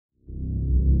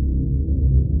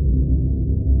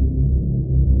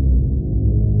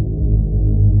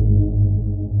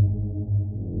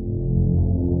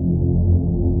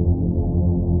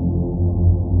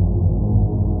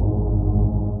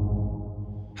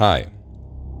Hi,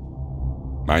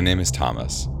 my name is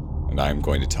Thomas, and I am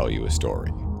going to tell you a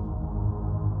story.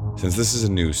 Since this is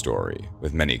a new story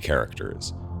with many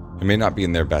characters, it may not be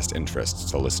in their best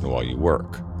interests to listen while you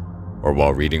work, or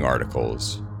while reading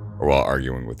articles, or while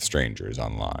arguing with strangers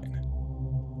online.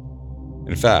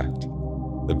 In fact,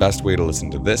 the best way to listen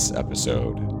to this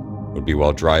episode would be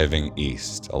while driving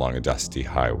east along a dusty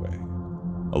highway,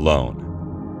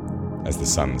 alone, as the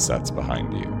sun sets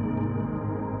behind you.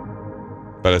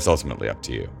 But it's ultimately up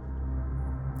to you.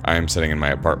 I am sitting in my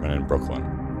apartment in Brooklyn.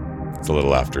 It's a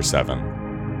little after 7.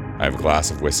 I have a glass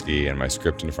of whiskey and my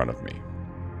script in front of me.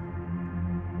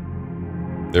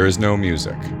 There is no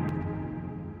music.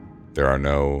 There are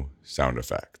no sound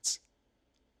effects.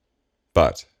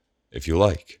 But, if you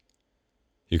like,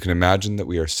 you can imagine that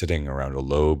we are sitting around a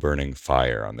low-burning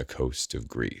fire on the coast of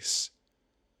Greece.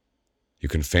 You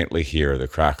can faintly hear the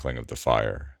crackling of the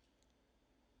fire,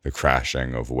 the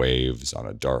crashing of waves on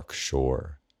a dark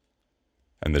shore,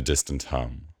 and the distant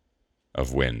hum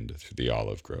of wind through the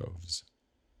olive groves.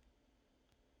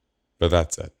 But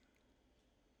that's it.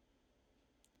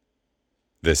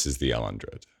 This is the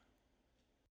Elundred.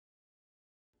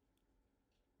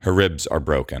 Her ribs are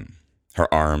broken,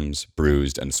 her arms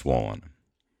bruised and swollen.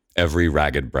 Every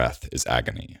ragged breath is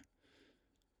agony.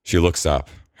 She looks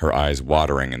up, her eyes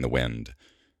watering in the wind,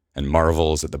 and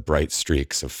marvels at the bright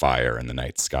streaks of fire in the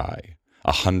night sky,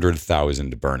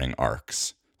 100,000 burning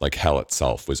arcs, like hell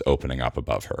itself was opening up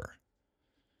above her.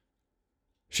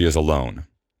 She is alone.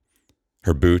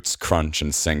 Her boots crunch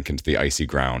and sink into the icy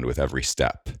ground with every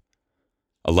step.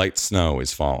 A light snow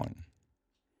is falling.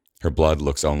 Her blood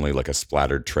looks only like a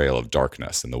splattered trail of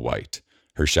darkness in the white,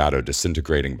 her shadow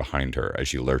disintegrating behind her as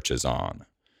she lurches on.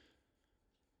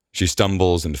 She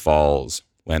stumbles and falls,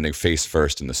 landing face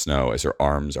first in the snow as her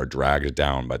arms are dragged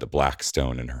down by the black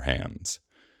stone in her hands.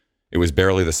 It was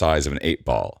barely the size of an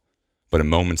 8-ball, but a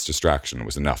moment's distraction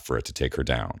was enough for it to take her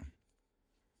down.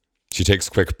 She takes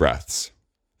quick breaths,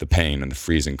 the pain and the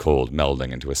freezing cold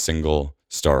melding into a single,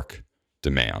 stark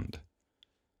demand.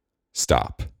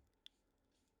 Stop.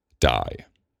 Die.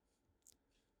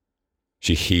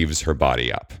 She heaves her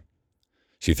body up.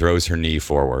 She throws her knee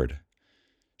forward.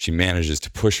 She manages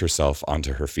to push herself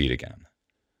onto her feet again.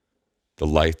 The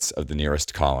lights of the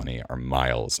nearest colony are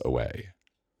miles away.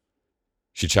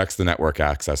 She checks the network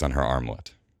access on her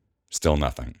armlet. Still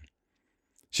nothing.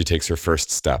 She takes her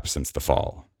first step since the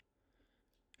fall.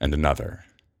 And another.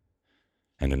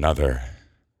 And another.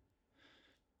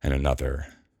 And another.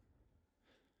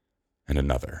 And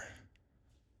another.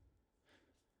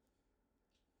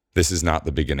 This is not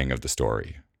the beginning of the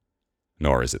story,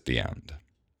 nor is it the end.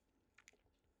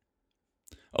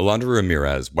 Alondra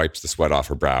Ramirez wipes the sweat off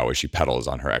her brow as she pedals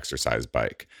on her exercise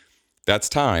bike. That's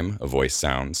time, a voice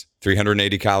sounds.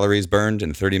 380 calories burned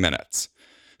in 30 minutes.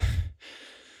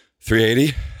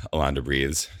 380? Alondra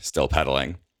breathes, still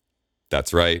pedaling.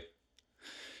 That's right.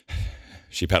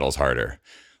 She pedals harder.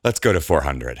 Let's go to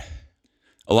 400.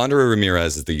 Alondra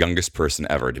Ramirez is the youngest person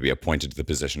ever to be appointed to the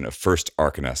position of First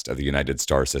Arcanist of the United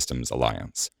Star Systems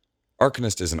Alliance.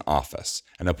 Arcanist is an office,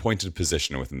 an appointed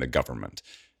position within the government.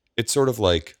 It's sort of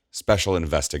like special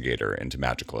investigator into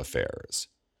magical affairs.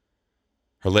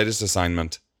 Her latest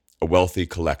assignment, a wealthy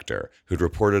collector who'd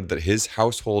reported that his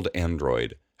household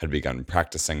android had begun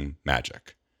practicing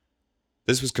magic.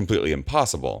 This was completely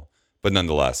impossible, but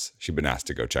nonetheless, she'd been asked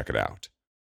to go check it out.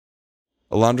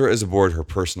 Alondra is aboard her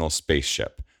personal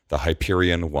spaceship, the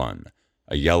Hyperion 1,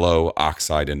 a yellow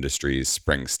Oxide Industries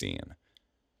Springsteen.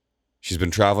 She's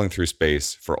been traveling through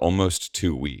space for almost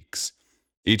 2 weeks.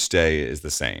 Each day is the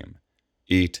same.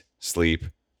 Eat, sleep,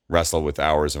 wrestle with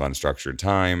hours of unstructured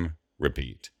time,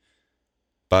 repeat.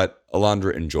 But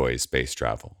Alondra enjoys space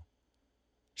travel.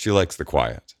 She likes the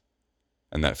quiet,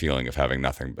 and that feeling of having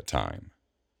nothing but time.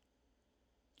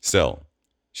 Still,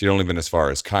 she'd only been as far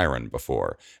as Chiron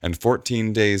before, and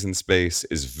 14 days in space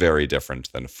is very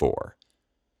different than 4.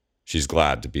 She's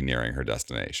glad to be nearing her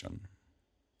destination.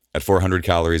 At 400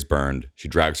 calories burned, she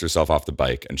drags herself off the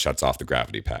bike and shuts off the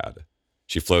gravity pad.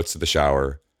 She floats to the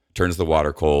shower, turns the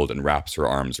water cold, and wraps her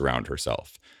arms around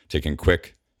herself, taking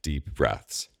quick, deep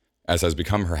breaths. As has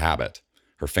become her habit,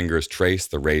 her fingers trace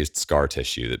the raised scar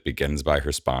tissue that begins by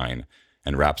her spine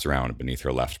and wraps around beneath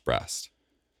her left breast.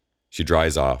 She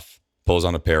dries off, pulls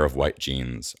on a pair of white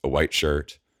jeans, a white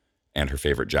shirt, and her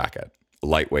favorite jacket, a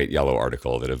lightweight yellow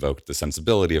article that evoked the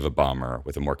sensibility of a bomber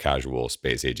with a more casual,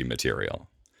 space-agey material.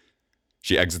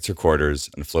 She exits her quarters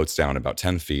and floats down about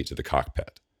 10 feet to the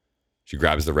cockpit. She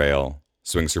grabs the rail,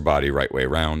 swings her body right way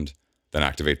around, then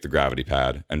activates the gravity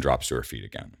pad and drops to her feet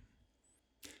again.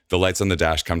 The lights on the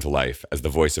dash come to life as the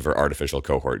voice of her artificial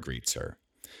cohort greets her.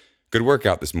 Good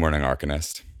workout this morning,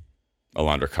 Arcanist.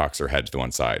 Alondra cocks her head to the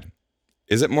one side.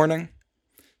 Is it morning?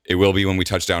 It will be when we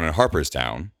touch down in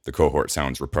Harperstown, the cohort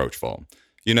sounds reproachful.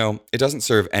 You know, it doesn't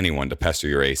serve anyone to pester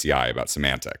your ACI about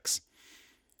semantics.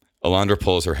 Alondra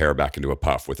pulls her hair back into a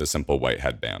puff with a simple white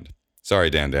headband. Sorry,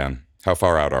 Dan. How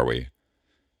far out are we?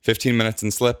 15 minutes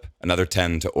in slip, another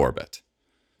 10 to orbit.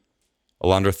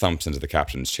 Alondra thumps into the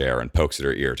captain's chair and pokes at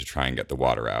her ear to try and get the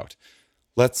water out.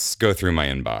 Let's go through my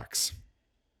inbox.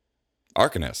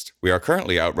 Arcanist, we are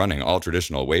currently outrunning all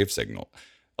traditional wave signal.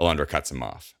 Alondra cuts him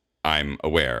off. I'm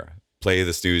aware. Play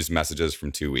the snooze messages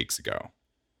from 2 weeks ago.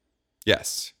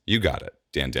 Yes, you got it,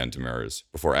 Dan demurs,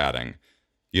 before adding,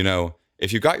 you know,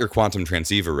 if you got your quantum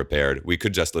transceiver repaired, we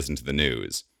could just listen to the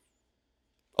news.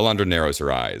 Alondra narrows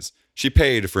her eyes. She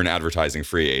paid for an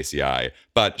advertising-free ACI,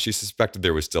 but she suspected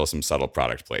there was still some subtle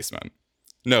product placement.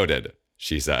 Noted,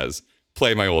 she says.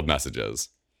 Play my old messages.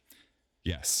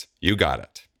 Yes, you got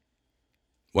it.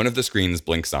 One of the screens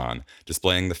blinks on,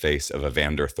 displaying the face of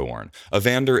Evander Thorne.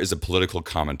 Evander is a political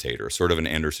commentator, sort of an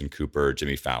Anderson Cooper,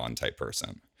 Jimmy Fallon type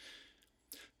person.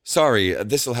 Sorry,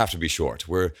 this'll have to be short.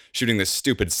 We're shooting this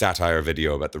stupid satire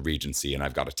video about the Regency, and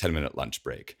I've got a 10-minute lunch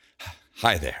break.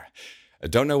 Hi there.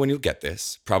 Don't know when you'll get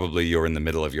this. Probably you're in the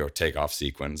middle of your takeoff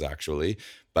sequence, actually.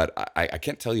 But I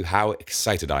can't tell you how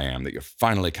excited I am that you're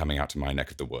finally coming out to my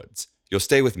neck of the woods. You'll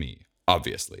stay with me,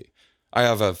 obviously. I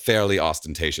have a fairly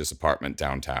ostentatious apartment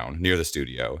downtown, near the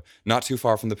studio. Not too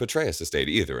far from the Petraeus estate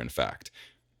either, in fact.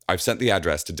 I've sent the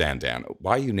address to Dan.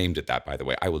 Why you named it that, by the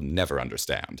way, I will never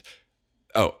understand.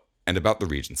 Oh, and about the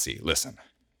Regency, listen.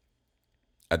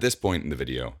 At this point in the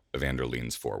video, Evander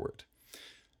leans forward.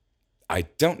 I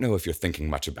don't know if you're thinking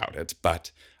much about it,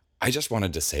 but I just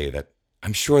wanted to say that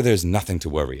I'm sure there's nothing to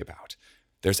worry about.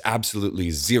 There's absolutely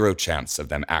zero chance of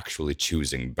them actually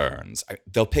choosing Burns.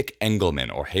 They'll pick Engelman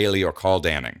or Haley or Carl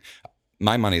Danning.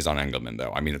 My money's on Engelman,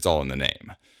 though. I mean, it's all in the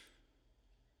name.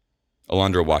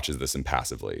 Alondra watches this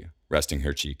impassively, resting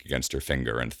her cheek against her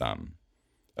finger and thumb.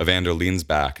 Evander leans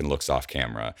back and looks off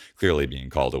camera, clearly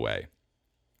being called away.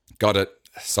 Got it.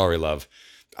 Sorry, love.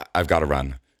 I've got to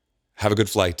run. Have a good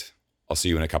flight. I'll see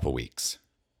you in a couple weeks.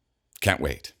 Can't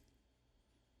wait.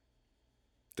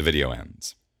 The video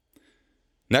ends.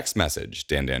 Next message,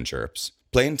 Dan chirps.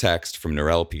 Plain text from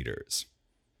Narelle Peters.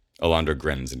 Alondra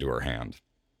grins into her hand.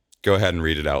 Go ahead and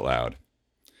read it out loud.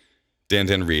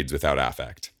 Dan reads without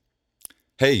affect.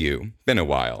 Hey you, been a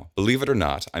while. Believe it or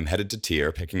not, I'm headed to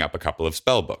Tyr picking up a couple of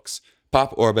spell books.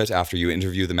 Pop orbit after you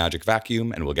interview the magic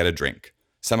vacuum and we'll get a drink.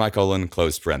 Semicolon,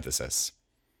 close parenthesis.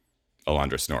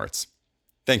 Alondra snorts.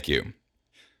 Thank you.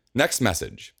 Next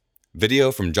message. Video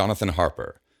from Jonathan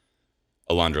Harper.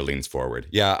 Alondra leans forward.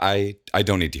 Yeah, I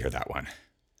don't need to hear that one.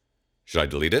 Should I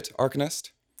delete it,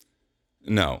 Arcanist?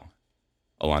 No.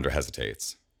 Alondra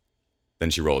hesitates. Then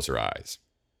she rolls her eyes.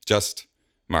 Just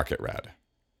mark it red.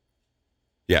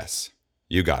 Yes,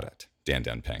 you got it,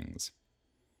 Dan pings.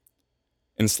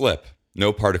 In Slip,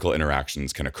 no particle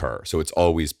interactions can occur, so it's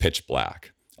always pitch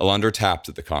black. Alondra taps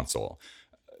at the console.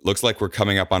 Looks like we're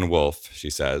coming up on Wolf, she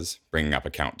says, bringing up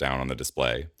a countdown on the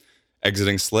display.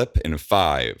 Exiting Slip in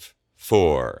 5,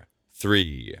 4,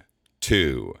 3,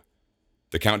 2.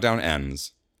 The countdown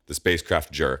ends, the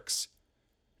spacecraft jerks,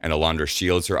 and Alondra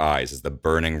shields her eyes as the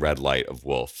burning red light of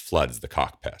Wolf floods the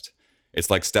cockpit. It's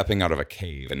like stepping out of a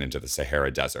cave and into the Sahara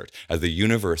Desert. As the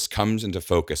universe comes into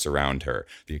focus around her,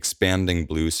 the expanding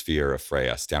blue sphere of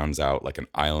Freya stands out like an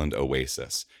island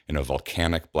oasis in a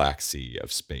volcanic black sea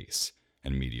of space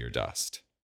and meteor dust.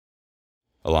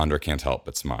 Alondra can't help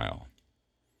but smile.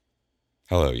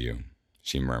 Hello, you,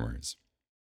 she murmurs.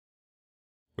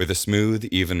 With a smooth,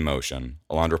 even motion,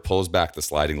 Alondra pulls back the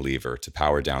sliding lever to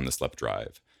power down the slip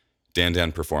drive.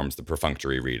 Dan performs the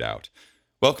perfunctory readout.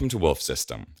 Welcome to Wolf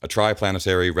System, a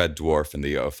triplanetary red dwarf in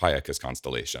the Ophiuchus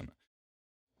constellation.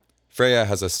 Freya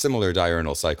has a similar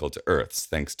diurnal cycle to Earth's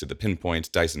thanks to the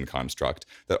pinpoint Dyson construct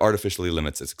that artificially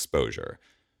limits its exposure.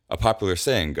 A popular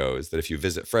saying goes that if you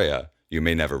visit Freya, you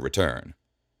may never return.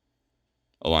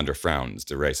 Alondra frowns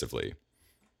derisively.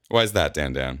 Why is that,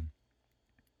 Dan?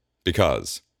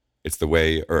 Because it's the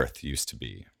way Earth used to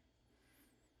be.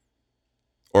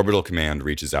 Orbital Command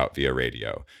reaches out via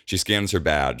radio. She scans her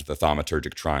badge, the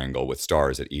thaumaturgic triangle with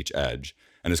stars at each edge,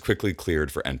 and is quickly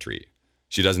cleared for entry.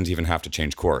 She doesn't even have to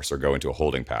change course or go into a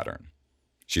holding pattern.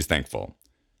 She's thankful.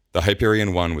 The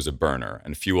Hyperion 1 was a burner,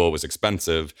 and fuel was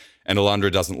expensive, and Alondra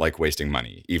doesn't like wasting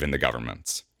money, even the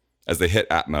government's. As they hit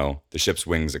Atmo, the ship's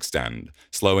wings extend,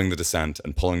 slowing the descent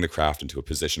and pulling the craft into a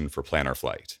position for planar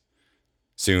flight.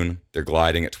 Soon, they're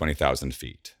gliding at 20,000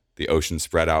 feet, the ocean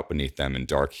spread out beneath them in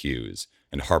dark hues,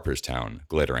 and Harperstown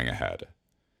glittering ahead.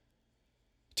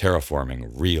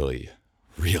 Terraforming really,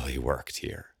 really worked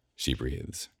here, she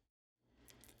breathes.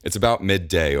 It's about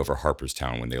midday over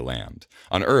Harperstown when they land.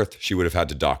 On Earth, she would have had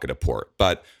to dock at a port,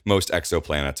 but most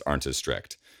exoplanets aren't as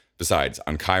strict. Besides,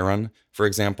 on Chiron, for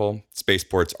example,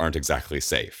 spaceports aren't exactly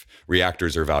safe.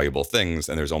 Reactors are valuable things,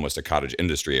 and there's almost a cottage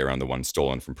industry around the ones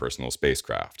stolen from personal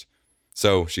spacecraft.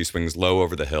 So she swings low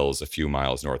over the hills a few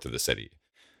miles north of the city.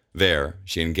 There,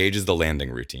 she engages the landing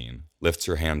routine, lifts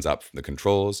her hands up from the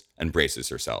controls, and braces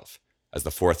herself as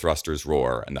the four thrusters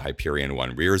roar and the Hyperion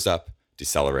 1 rears up,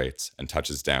 decelerates, and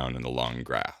touches down in the long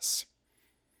grass.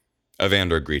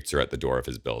 Evander greets her at the door of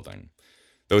his building.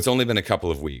 Though it's only been a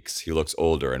couple of weeks, he looks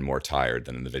older and more tired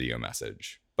than in the video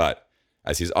message. But,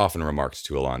 as he's often remarked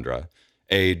to Alondra,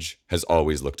 age has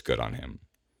always looked good on him.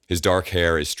 His dark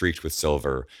hair is streaked with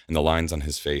silver, and the lines on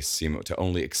his face seem to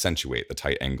only accentuate the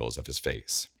tight angles of his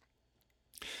face.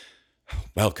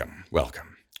 Welcome,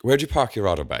 welcome. Where'd you park your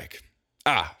auto bike?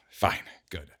 Ah, fine,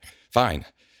 good. Fine.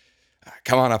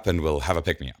 Come on up and we'll have a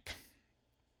pick-me-up.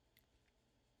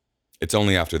 It's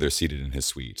only after they're seated in his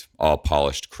suite, all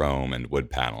polished chrome and wood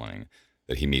paneling,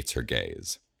 that he meets her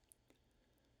gaze.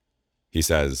 He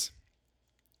says,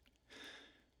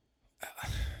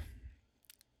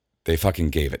 they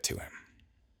fucking gave it to him.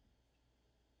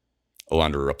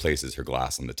 Alondra replaces her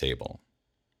glass on the table.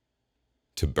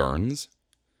 To Burns?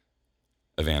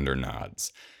 Evander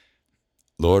nods.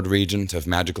 Lord Regent of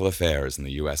Magical Affairs in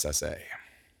the USSA.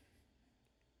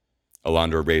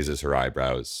 Alondra raises her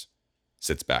eyebrows,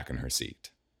 sits back in her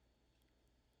seat.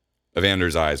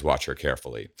 Evander's eyes watch her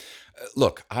carefully.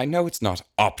 Look, I know it's not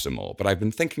optimal, but I've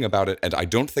been thinking about it, and I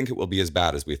don't think it will be as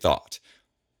bad as we thought.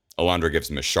 Alondra gives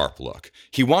him a sharp look.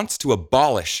 He wants to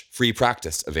abolish free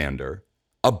practice, Evander.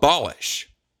 Abolish!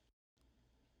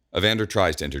 Evander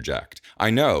tries to interject. I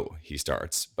know, he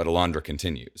starts, but Alondra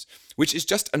continues, which is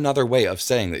just another way of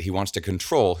saying that he wants to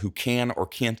control who can or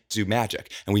can't do magic,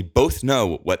 and we both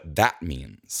know what that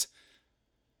means.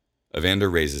 Evander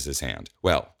raises his hand.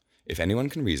 Well, if anyone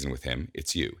can reason with him,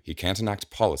 it's you. He can't enact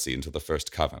policy until the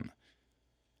first coven.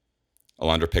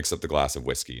 Alondra picks up the glass of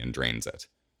whiskey and drains it.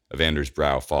 Evander's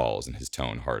brow falls and his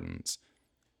tone hardens.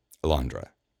 Alondra,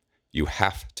 you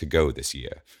have to go this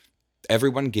year.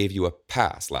 Everyone gave you a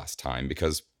pass last time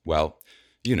because, well,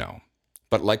 you know.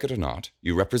 But like it or not,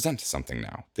 you represent something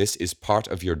now. This is part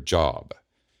of your job.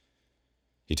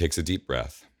 He takes a deep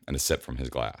breath and a sip from his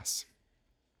glass.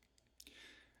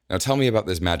 Now tell me about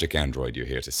this magic android you're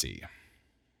here to see.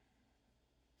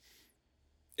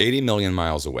 80 million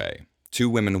miles away, two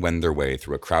women wend their way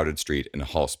through a crowded street in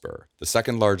Hallspur, the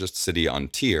second largest city on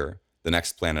Tyr, the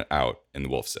next planet out in the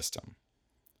Wolf system.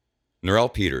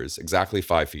 Narelle Peters, exactly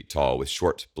 5 feet tall with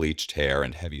short, bleached hair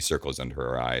and heavy circles under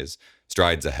her eyes,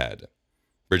 strides ahead.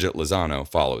 Bridget Lozano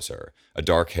follows her, a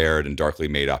dark-haired and darkly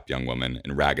made-up young woman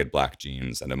in ragged black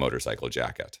jeans and a motorcycle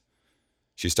jacket.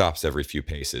 She stops every few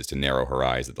paces to narrow her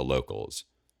eyes at the locals,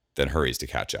 then hurries to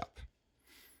catch up.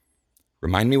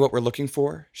 Remind me what we're looking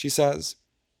for, she says.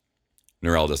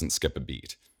 Narelle doesn't skip a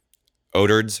beat.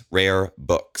 Odard's Rare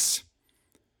Books.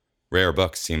 Rare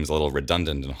Books seems a little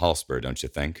redundant in Hallspur, don't you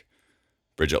think?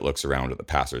 Bridget looks around at the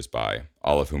passers-by,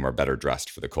 all of whom are better dressed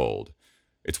for the cold.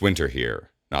 It's winter here,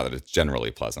 not that it's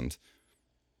generally pleasant.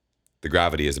 The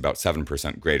gravity is about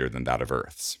 7% greater than that of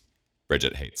Earth's.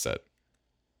 Bridget hates it.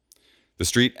 The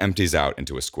street empties out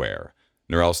into a square.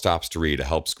 Narelle stops to read a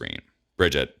help screen.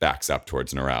 Bridget backs up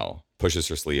towards Narelle, pushes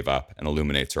her sleeve up, and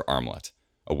illuminates her armlet,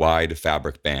 a wide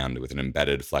fabric band with an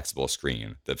embedded flexible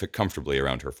screen that fit comfortably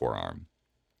around her forearm.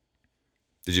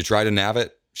 Did you try to nav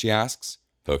it? She asks,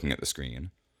 poking at the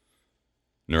screen.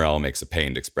 Narelle makes a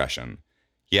pained expression.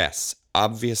 Yes,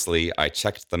 obviously I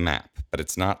checked the map, but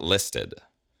it's not listed.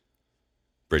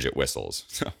 Bridget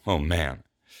whistles. Oh man.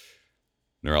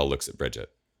 Narelle looks at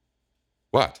Bridget.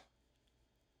 What?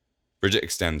 Bridget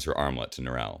extends her armlet to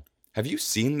Narelle. Have you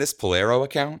seen this Polaro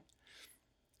account?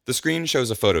 The screen shows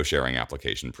a photo-sharing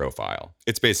application profile.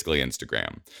 It's basically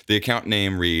Instagram. The account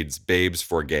name reads Babes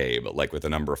for Gabe, like with a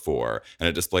number 4, and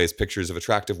it displays pictures of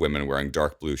attractive women wearing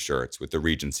dark blue shirts with the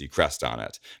Regency crest on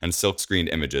it, and silk-screened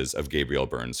images of Gabriel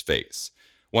Byrne's face.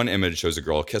 One image shows a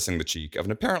girl kissing the cheek of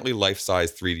an apparently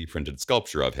life-size 3D printed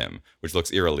sculpture of him, which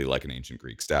looks eerily like an ancient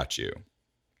Greek statue.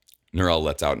 Narelle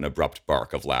lets out an abrupt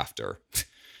bark of laughter.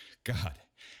 God,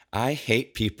 I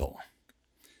hate people.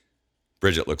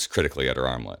 Bridget looks critically at her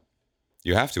armlet.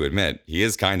 You have to admit, he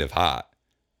is kind of hot.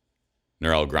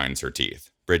 Narelle grinds her teeth.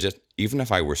 Bridget, even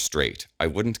if I were straight, I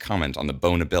wouldn't comment on the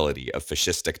bonability of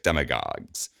fascistic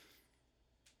demagogues.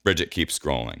 Bridget keeps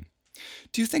scrolling.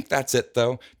 Do you think that's it,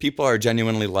 though? People are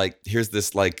genuinely like, here's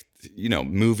this,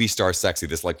 movie star sexy,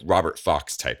 this, Robert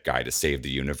Fox type guy to save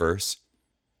the universe.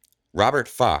 Robert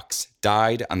Fox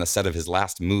died on the set of his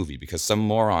last movie because some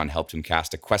moron helped him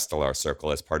cast a Questelar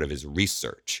circle as part of his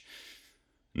research.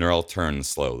 Nerl turns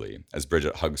slowly as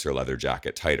Bridget hugs her leather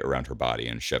jacket tight around her body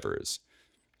and shivers.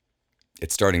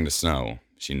 It's starting to snow,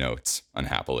 she notes,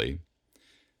 unhappily.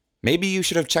 Maybe you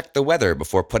should have checked the weather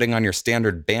before putting on your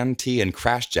standard band tee and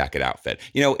crash jacket outfit.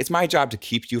 You know, it's my job to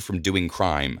keep you from doing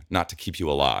crime, not to keep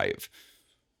you alive.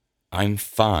 I'm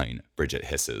fine, Bridget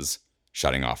hisses,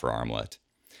 shutting off her armlet.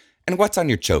 And what's on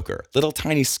your choker? Little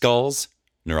tiny skulls?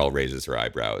 Nerl raises her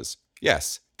eyebrows.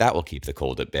 Yes, that will keep the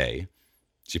cold at bay.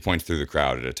 She points through the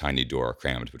crowd at a tiny door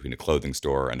crammed between a clothing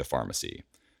store and a pharmacy.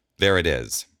 There it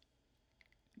is.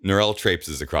 Nerl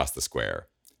traipses across the square.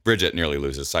 Bridget nearly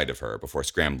loses sight of her before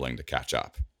scrambling to catch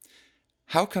up.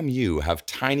 How come you have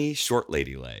tiny, short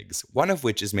lady legs, one of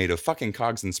which is made of fucking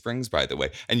cogs and springs, by the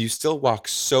way, and you still walk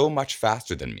so much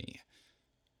faster than me?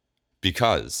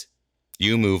 Because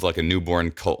you move like a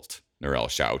newborn colt, Nerl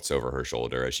shouts over her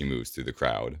shoulder as she moves through the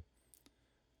crowd.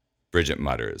 Bridget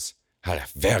mutters, "Hara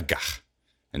verga,"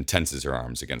 and tenses her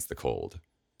arms against the cold.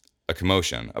 A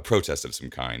commotion, a protest of some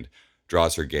kind,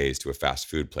 draws her gaze to a fast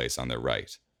food place on their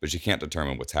right, but she can't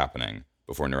determine what's happening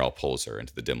before Nerl pulls her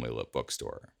into the dimly lit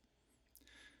bookstore.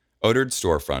 Oderd's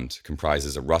storefront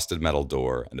comprises a rusted metal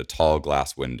door and a tall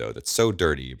glass window that's so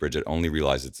dirty Bridget only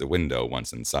realizes it's a window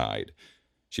once inside.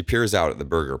 She peers out at the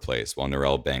burger place while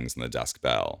Nerl bangs on the desk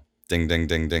bell. Ding, ding,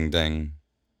 ding, ding, ding.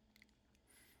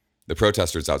 The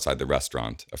protesters outside the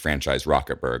restaurant, a franchise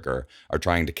Rocket Burger, are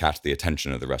trying to catch the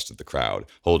attention of the rest of the crowd,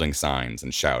 holding signs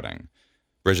and shouting.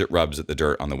 Bridget rubs at the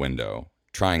dirt on the window,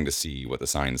 trying to see what the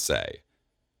signs say.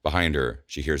 Behind her,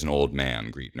 she hears an old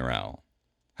man greet Nerl.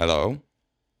 Hello?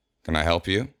 Can I help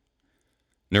you?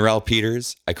 Nerl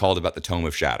Peters, I called about the Tome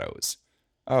of Shadows.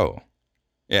 Oh,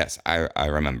 yes, I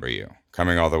remember you.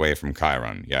 Coming all the way from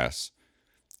Chiron, yes?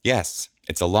 Yes,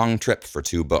 it's a long trip for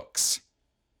 2 books.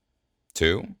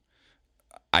 2?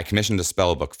 I commissioned a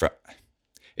spell book for...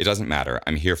 It doesn't matter,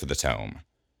 I'm here for the tome.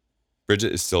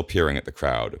 Bridget is still peering at the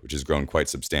crowd, which has grown quite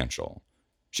substantial.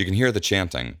 She can hear the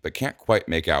chanting, but can't quite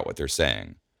make out what they're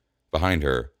saying. Behind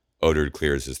her, Oderd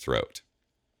clears his throat.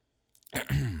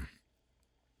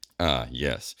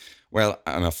 Yes. Well,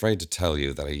 I'm afraid to tell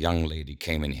you that a young lady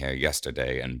came in here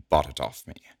yesterday and bought it off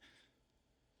me.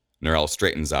 Nerl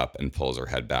straightens up and pulls her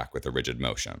head back with a rigid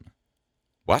motion.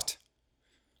 What?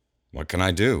 What can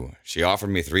I do? She offered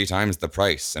me 3 times the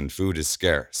price, and food is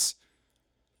scarce.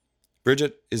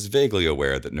 Bridget is vaguely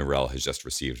aware that Nerl has just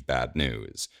received bad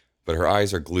news, but her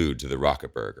eyes are glued to the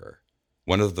Rocket Burger.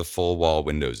 One of the full-wall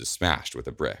windows is smashed with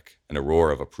a brick, and a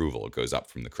roar of approval goes up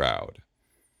from the crowd.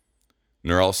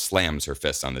 Nerl slams her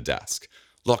fist on the desk.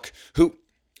 Look,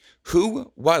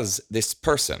 who was this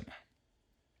person?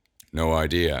 No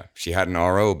idea. She had an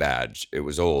RO badge. It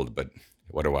was old, but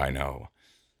what do I know?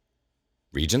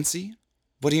 Regency?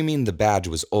 What do you mean the badge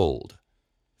was old?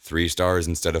 3 stars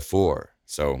instead of 4,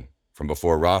 so from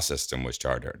before Raw System was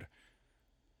chartered.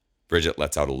 Bridget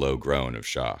lets out a low groan of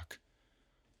shock.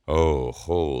 Oh,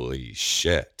 holy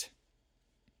shit.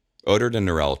 Oderd and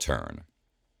Nerl turn.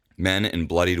 Men in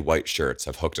bloodied white shirts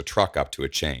have hooked a truck up to a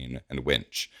chain and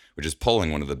winch, which is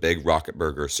pulling one of the big Rocket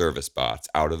Burger service bots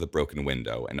out of the broken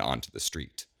window and onto the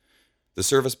street. The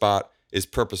service bot is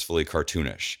purposefully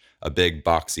cartoonish, a big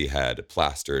boxy head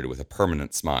plastered with a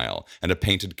permanent smile and a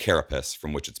painted carapace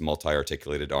from which its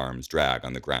multi-articulated arms drag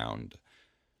on the ground.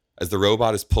 As the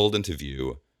robot is pulled into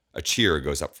view, a cheer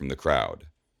goes up from the crowd.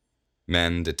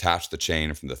 Men detach the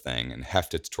chain from the thing and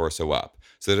heft its torso up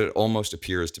so that it almost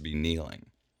appears to be kneeling.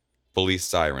 Police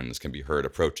sirens can be heard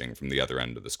approaching from the other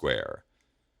end of the square.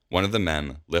 One of the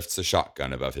men lifts a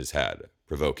shotgun above his head,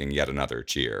 provoking yet another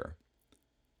cheer.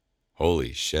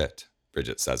 Holy shit,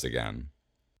 Bridget says again.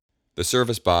 The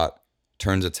service bot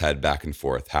turns its head back and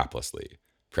forth haplessly,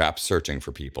 perhaps searching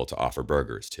for people to offer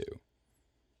burgers to.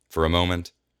 For a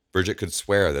moment, Bridget could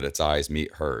swear that its eyes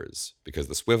meet hers, because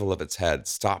the swivel of its head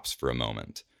stops for a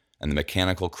moment, and the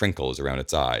mechanical crinkles around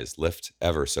its eyes lift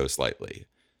ever so slightly.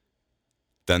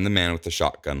 Then the man with the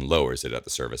shotgun lowers it at the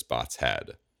service bot's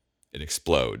head. It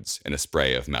explodes in a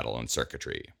spray of metal and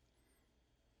circuitry.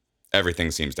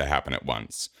 Everything seems to happen at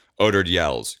once. Oderd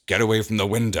yells, "Get away from the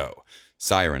window!"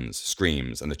 Sirens,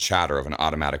 screams, and the chatter of an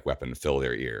automatic weapon fill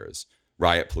their ears.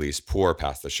 Riot police pour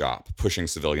past the shop, pushing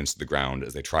civilians to the ground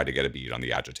as they try to get a bead on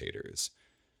the agitators.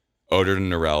 Oderd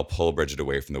and Nerl pull Bridget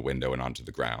away from the window and onto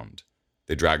the ground.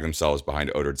 They drag themselves behind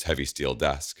Oderd's heavy steel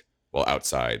desk, while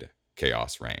outside,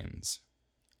 chaos reigns.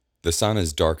 The sun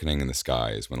is darkening in the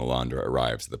skies when Alondra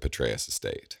arrives at the Petraeus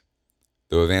estate.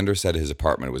 Though Evander said his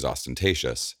apartment was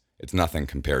ostentatious, it's nothing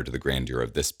compared to the grandeur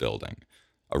of this building,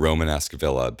 a Romanesque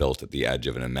villa built at the edge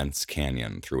of an immense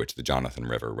canyon through which the Jonathan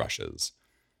River rushes.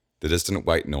 The distant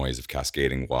white noise of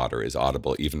cascading water is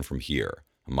audible even from here,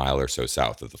 a mile or so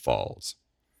south of the falls.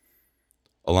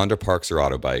 Alondra parks her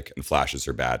autobike and flashes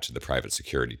her badge to the private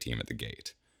security team at the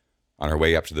gate. On her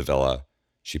way up to the villa,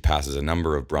 she passes a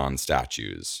number of bronze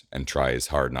statues and tries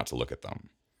hard not to look at them.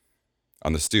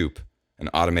 On the stoop, an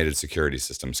automated security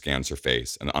system scans her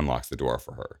face and unlocks the door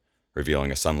for her,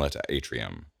 revealing a sunlit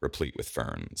atrium replete with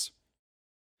ferns.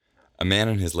 A man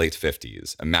in his late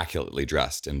 50s, immaculately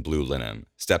dressed in blue linen,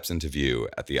 steps into view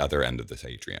at the other end of this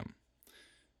atrium.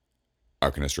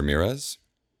 Arcanist Ramirez?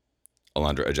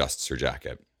 Alondra adjusts her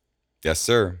jacket. Yes,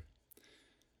 sir.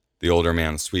 The older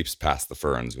man sweeps past the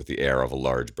ferns with the air of a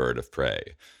large bird of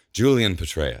prey. Julian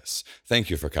Petraeus,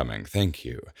 thank you for coming, thank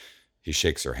you. He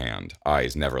shakes her hand,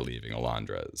 eyes never leaving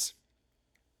Alondra's.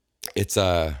 It's,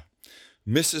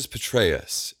 Mrs.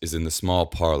 Petraeus is in the small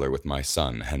parlor with my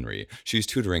son, Henry. She's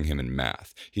tutoring him in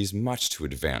math. He's much too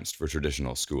advanced for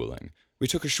traditional schooling. We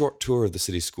took a short tour of the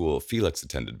city school Felix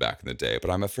attended back in the day,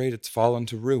 but I'm afraid it's fallen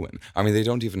to ruin. I mean, they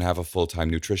don't even have a full-time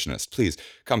nutritionist. Please,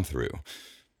 come through.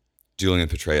 Julian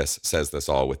Petraeus says this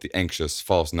all with the anxious,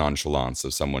 false nonchalance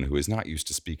of someone who is not used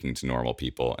to speaking to normal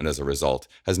people and as a result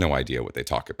has no idea what they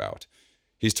talk about.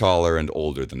 He's taller and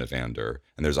older than Evander,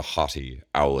 and there's a haughty,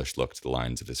 owlish look to the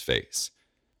lines of his face.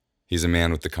 He's a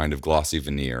man with the kind of glossy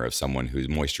veneer of someone who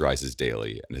moisturizes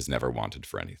daily and has never wanted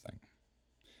for anything.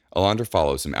 Alondra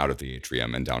follows him out of the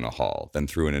atrium and down a hall, then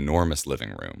through an enormous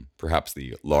living room, perhaps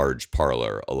the large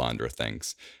parlor, Alondra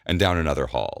thinks, and down another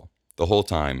hall. The whole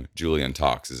time, Julian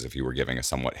talks as if he were giving a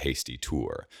somewhat hasty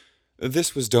tour.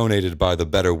 This was donated by the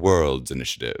Better Worlds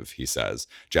Initiative, he says,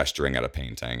 gesturing at a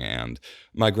painting, and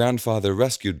my grandfather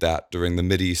rescued that during the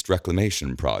Mideast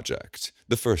Reclamation Project,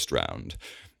 the first round.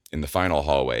 In the final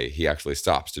hallway, he actually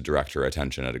stops to direct her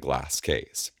attention at a glass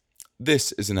case.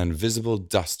 This is an invisible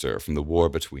duster from the War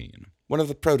Between, one of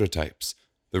the prototypes.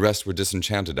 The rest were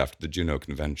disenchanted after the Juno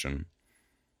Convention.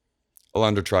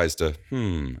 Alondra tries to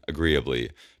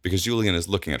agreeably, because Julian is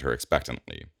looking at her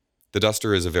expectantly. The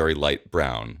duster is a very light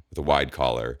brown, with a wide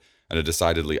collar, and a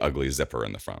decidedly ugly zipper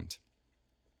in the front.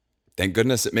 Thank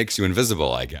goodness it makes you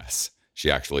invisible, I guess,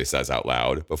 she actually says out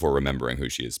loud, before remembering who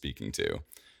she is speaking to.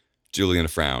 Julian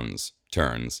frowns,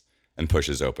 turns, and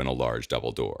pushes open a large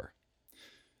double door.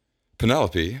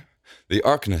 Penelope, the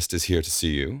Arcanist is here to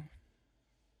see you.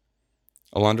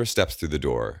 Alondra steps through the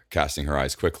door, casting her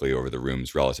eyes quickly over the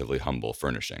room's relatively humble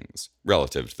furnishings,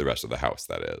 relative to the rest of the house,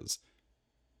 that is.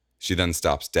 She then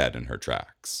stops dead in her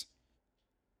tracks.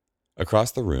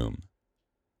 Across the room,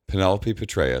 Penelope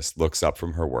Petraeus looks up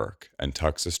from her work and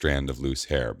tucks a strand of loose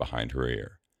hair behind her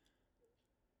ear.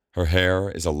 Her hair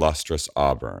is a lustrous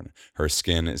auburn. Her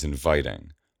skin is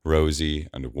inviting, rosy,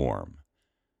 and warm.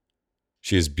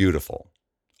 She is beautiful,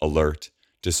 alert,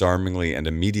 disarmingly and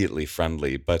immediately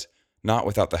friendly, but not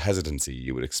without the hesitancy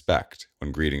you would expect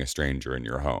when greeting a stranger in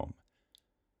your home.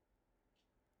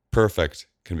 Perfect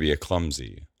can be a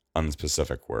clumsy,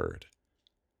 unspecific word,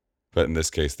 but in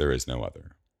this case there is no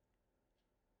other.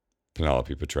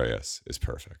 Penelope Petraeus is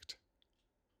perfect.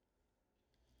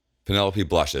 Penelope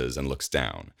blushes and looks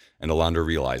down, and Alondra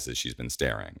realizes she's been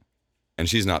staring. And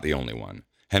she's not the only one.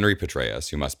 Henry Petraeus,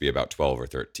 who must be about 12 or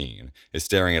 13, is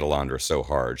staring at Alondra so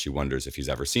hard she wonders if he's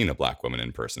ever seen a black woman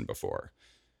in person before.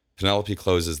 Penelope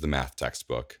closes the math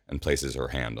textbook and places her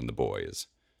hand on the boy's.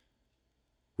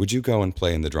 Would you go and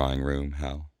play in the drawing room,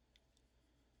 Hal?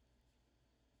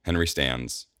 Henry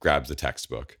stands, grabs the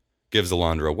textbook, gives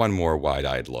Alondra one more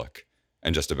wide-eyed look,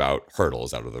 and just about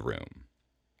hurtles out of the room.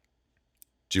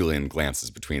 Julian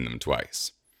glances between them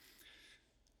twice.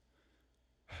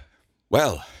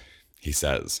 Well, he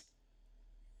says.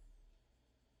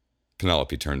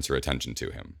 Penelope turns her attention to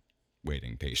him,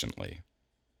 waiting patiently.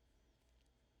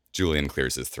 Julian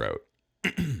clears his throat.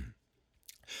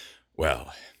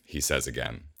 Well, he says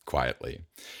again, quietly,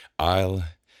 I'll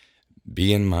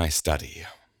be in my study.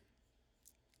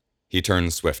 He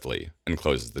turns swiftly and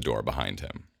closes the door behind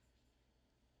him.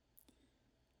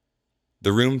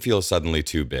 The room feels suddenly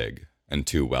too big and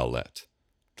too well lit.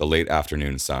 The late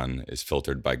afternoon sun is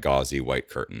filtered by gauzy white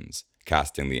curtains,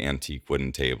 casting the antique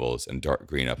wooden tables and dark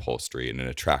green upholstery in an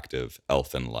attractive,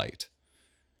 elfin light.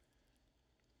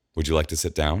 Would you like to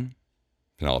sit down?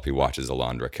 Penelope watches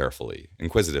Alondra carefully,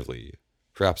 inquisitively,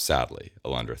 perhaps sadly,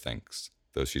 Alondra thinks,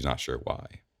 though she's not sure why.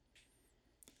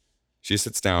 She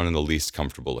sits down in the least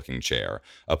comfortable-looking chair,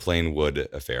 a plain wood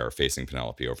affair facing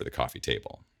Penelope over the coffee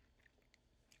table.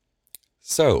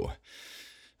 So,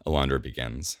 Alondra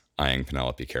begins, eyeing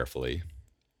Penelope carefully.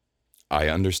 I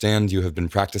understand you have been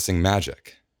practicing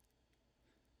magic.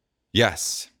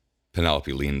 Yes,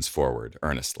 Penelope leans forward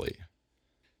earnestly.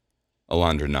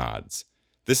 Alondra nods.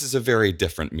 This is a very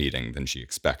different meeting than she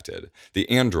expected. The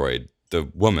android, the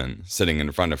woman sitting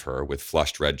in front of her with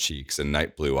flushed red cheeks and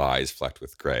night blue eyes flecked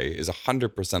with gray, is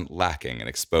 100% lacking in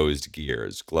exposed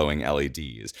gears, glowing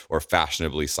LEDs, or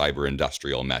fashionably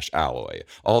cyber-industrial mesh alloy,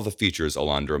 all the features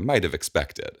Alondra might have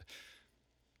expected.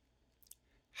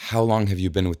 How long have you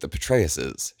been with the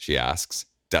Petreuses? She asks,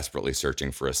 desperately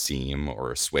searching for a seam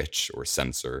or a switch or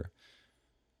sensor.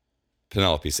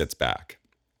 Penelope sits back.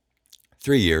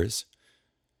 3 years,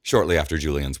 shortly after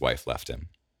Julian's wife left him.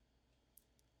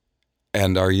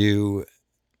 And are you...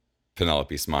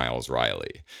 Penelope smiles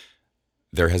wryly.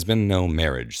 There has been no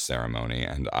marriage ceremony,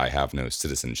 and I have no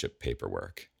citizenship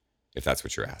paperwork, if that's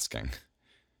what you're asking.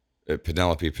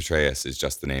 Penelope Petreus is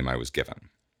just the name I was given.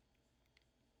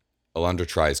 Alondra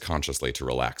tries consciously to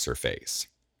relax her face.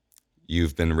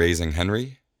 You've been raising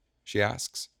Henry? She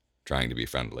asks, trying to be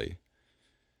friendly.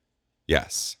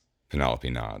 Yes, Penelope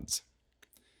nods.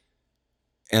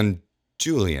 And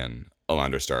Julian,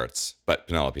 Alondra starts, but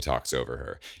Penelope talks over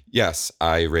her. Yes,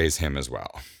 I raise him as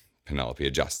well. Penelope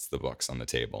adjusts the books on the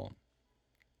table.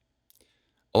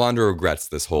 Alondra regrets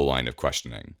this whole line of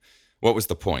questioning. What was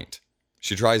the point?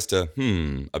 She tries to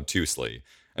obtusely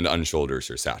and unshoulders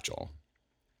her satchel.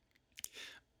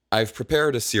 I've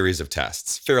prepared a series of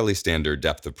tests, fairly standard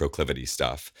depth of proclivity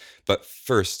stuff, but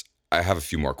first, I have a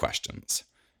few more questions.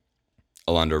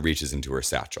 Alondra reaches into her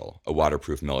satchel, a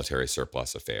waterproof military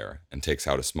surplus affair, and takes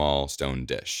out a small stone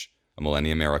dish, a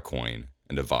Millennium-era coin,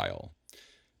 and a vial.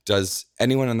 Does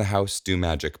anyone in the house do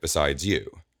magic besides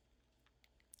you?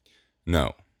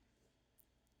 No.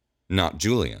 Not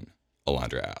Julian,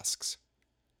 Alondra asks.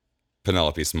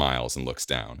 Penelope smiles and looks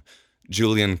down.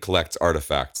 Julian collects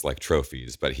artifacts like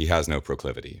trophies, but he has no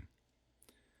proclivity.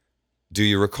 Do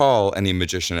you recall any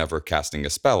magician ever casting a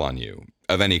spell on you,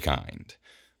 of any kind?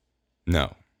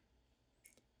 No.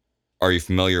 Are you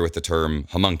familiar with the term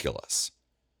homunculus?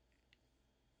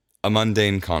 A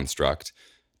mundane construct,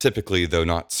 typically though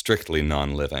not strictly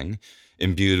non-living,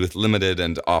 imbued with limited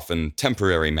and often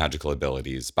temporary magical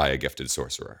abilities by a gifted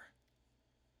sorcerer.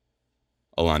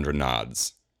 Alondra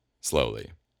nods,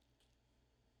 slowly.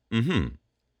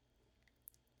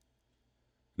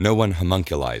 No one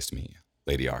homunculized me,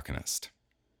 Lady Arcanist.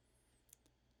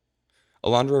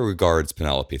 Alondra regards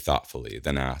Penelope thoughtfully,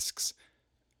 then asks,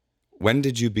 When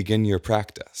did you begin your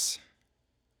practice?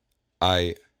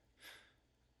 I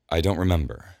don't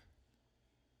remember.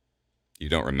 You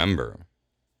don't remember?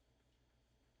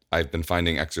 I've been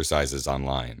finding exercises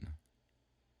online.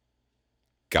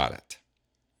 Got it.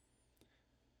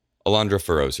 Alondra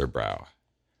furrows her brow.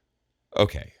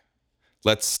 Okay,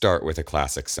 let's start with a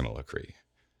classic simulacry.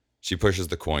 She pushes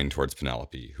the coin towards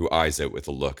Penelope, who eyes it with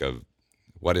a look of,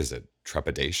 what is it,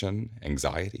 trepidation,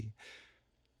 anxiety?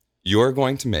 You're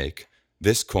going to make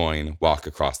this coin walk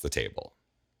across the table.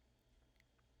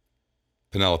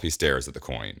 Penelope stares at the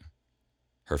coin,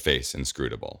 her face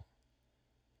inscrutable.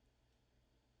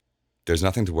 There's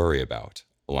nothing to worry about,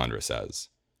 Alondra says.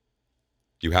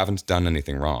 You haven't done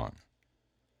anything wrong.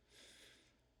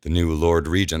 The new Lord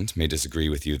Regent may disagree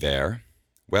with you there.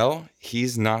 Well,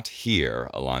 he's not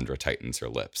here, Alondra tightens her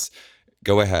lips.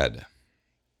 Go ahead.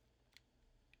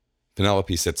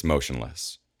 Penelope sits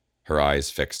motionless, her eyes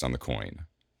fixed on the coin.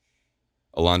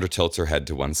 Alondra tilts her head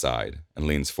to one side and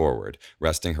leans forward,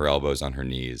 resting her elbows on her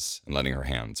knees and letting her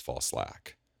hands fall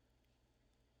slack.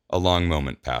 A long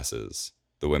moment passes,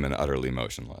 the women utterly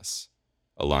motionless.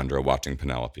 Alondra watching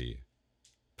Penelope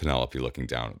looking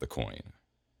down at the coin.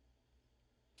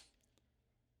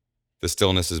 The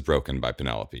stillness is broken by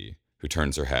Penelope, who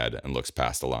turns her head and looks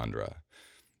past Alondra.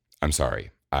 I'm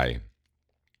sorry, I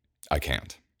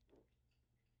can't.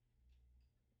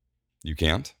 You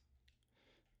can't?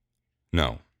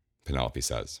 No, Penelope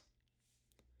says.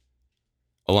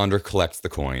 Alondra collects the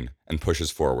coin and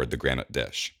pushes forward the granite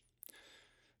dish.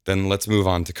 Then let's move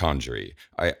on to conjury.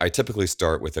 I typically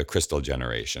start with a crystal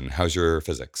generation. How's your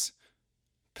physics?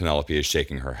 Penelope is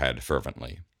shaking her head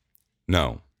fervently.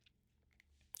 No.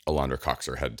 Alondra cocks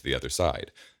her head to the other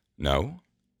side. No?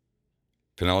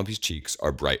 Penelope's cheeks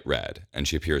are bright red, and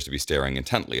she appears to be staring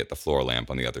intently at the floor lamp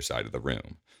on the other side of the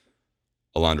room.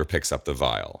 Alondra picks up the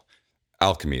vial.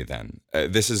 Alchemy, then.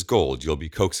 This is gold. You'll be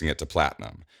coaxing it to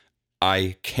platinum.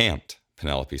 I can't,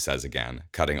 Penelope says again,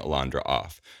 cutting Alondra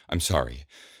off. I'm sorry.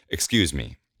 Excuse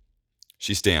me.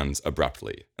 She stands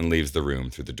abruptly and leaves the room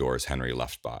through the doors Henry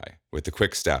left by, with the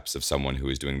quick steps of someone who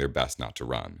is doing their best not to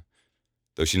run.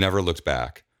 Though she never looked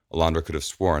back, Alondra could have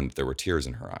sworn that there were tears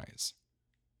in her eyes.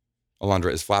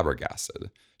 Alondra is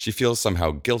flabbergasted. She feels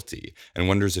somehow guilty and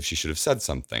wonders if she should have said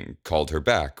something, called her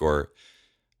back, or...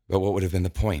 But what would have been the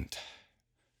point?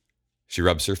 She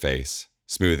rubs her face,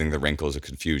 smoothing the wrinkles of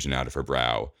confusion out of her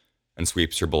brow, and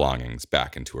sweeps her belongings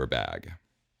back into her bag.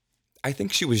 I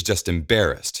think she was just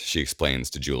embarrassed, she explains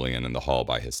to Julian in the hall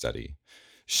by his study.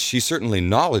 She's certainly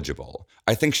knowledgeable.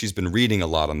 I think she's been reading a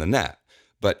lot on the net,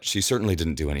 but she certainly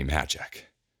didn't do any magic.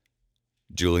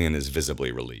 Julian is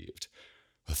visibly relieved.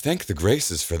 Well, thank the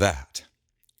graces for that.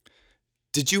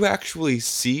 Did you actually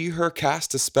see her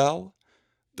cast a spell?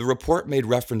 The report made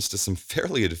reference to some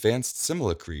fairly advanced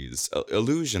simulacries,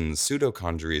 illusions,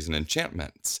 pseudo-conjuries, and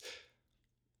enchantments.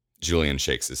 Julian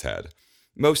shakes his head.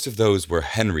 Most of those were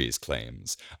Henry's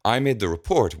claims. I made the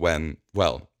report when,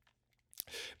 well,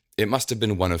 it must have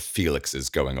been one of Felix's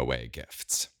going-away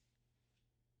gifts.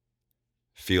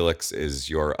 Felix is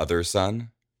your other son?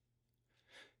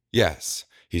 Yes.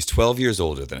 He's 12 years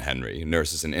older than Henry,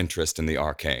 nurses an interest in the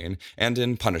arcane, and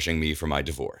in punishing me for my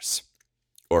divorce.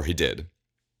 Or he did,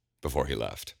 before he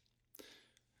left.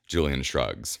 Julian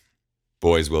shrugs.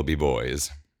 Boys will be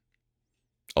boys.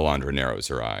 Alondra narrows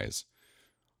her eyes.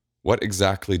 What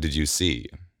exactly did you see?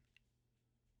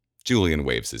 Julian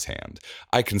waves his hand.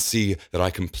 I can see that I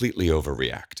completely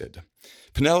overreacted.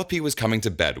 Penelope was coming to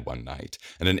bed one night,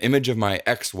 and an image of my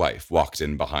ex-wife walked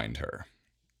in behind her.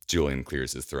 Julian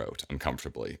clears his throat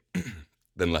uncomfortably,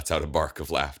 then lets out a bark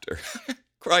of laughter.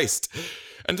 Christ!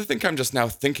 And to think I'm just now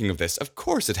thinking of this, of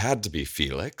course it had to be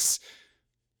Felix.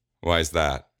 Why's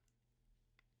that?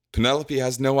 Penelope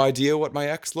has no idea what my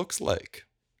ex looks like.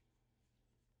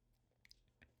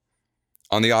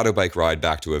 On the autobike ride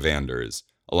back to Evander's,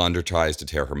 Alondra tries to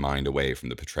tear her mind away from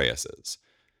the Petreuses.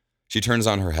 She turns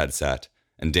on her headset,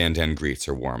 and Dandan greets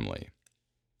her warmly.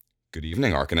 Good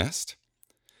evening, Arcanist.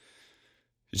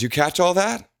 Did you catch all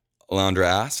that? Alondra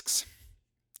asks.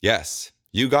 Yes,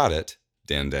 you got it,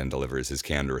 Dandan delivers his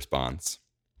canned response.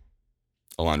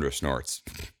 Alondra snorts.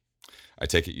 I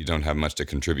take it you don't have much to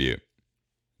contribute.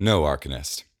 No,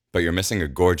 Arcanist, but you're missing a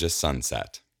gorgeous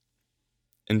sunset.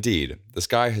 Indeed, the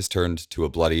sky has turned to a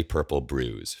bloody purple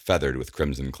bruise, feathered with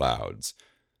crimson clouds.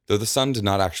 Though the sun did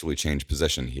not actually change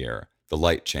position here, the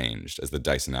light changed as the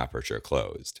Dyson aperture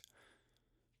closed.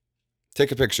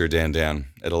 Take a picture, Dandan.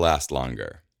 It'll last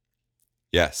longer.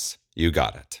 Yes, you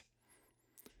got it.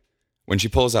 When she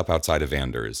pulls up outside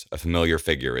Evander's, a familiar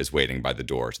figure is waiting by the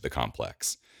door to the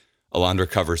complex. Alondra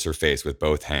covers her face with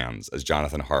both hands as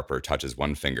Jonathan Harper touches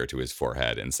one finger to his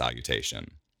forehead in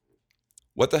salutation.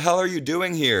 What the hell are you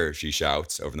doing here? She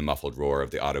shouts over the muffled roar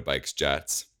of the autobike's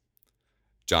jets.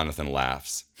 Jonathan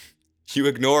laughs. You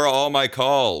ignore all my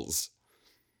calls.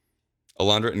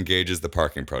 Alondra engages the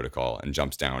parking protocol and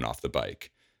jumps down off the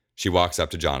bike. She walks up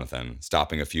to Jonathan,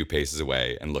 stopping a few paces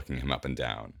away and looking him up and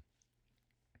down.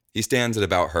 He stands at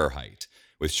about her height,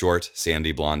 with short,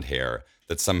 sandy blonde hair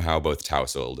that's somehow both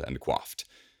tousled and coiffed.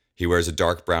 He wears a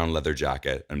dark brown leather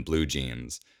jacket and blue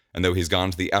jeans, and though he's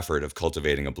gone to the effort of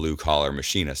cultivating a blue-collar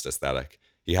machinist aesthetic,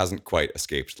 he hasn't quite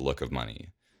escaped the look of money.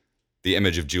 The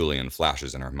image of Julian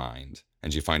flashes in her mind,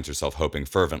 and she finds herself hoping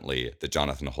fervently that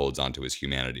Jonathan holds on to his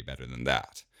humanity better than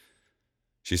that.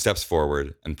 She steps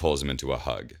forward and pulls him into a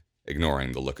hug,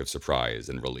 ignoring the look of surprise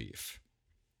and relief.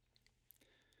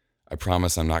 I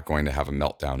promise I'm not going to have a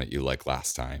meltdown at you like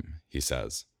last time, he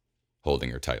says,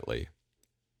 holding her tightly.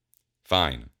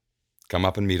 Fine. Come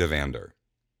up and meet Evander.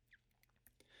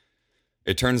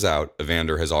 It turns out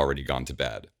Evander has already gone to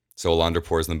bed, so Alondra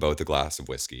pours them both a glass of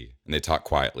whiskey, and they talk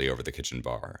quietly over the kitchen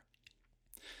bar.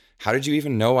 How did you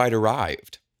even know I'd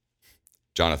arrived?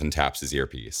 Jonathan taps his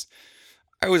earpiece.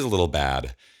 I was a little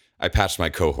bad. I patched my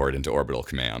cohort into orbital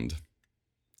command.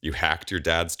 You hacked your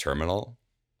dad's terminal?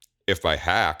 If by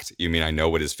hacked, you mean I know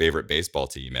what his favorite baseball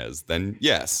team is, then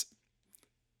yes.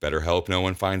 Better hope no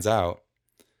one finds out.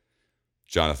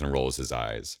 Jonathan rolls his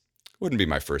eyes. Wouldn't be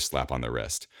my first slap on the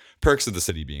wrist. Perks of the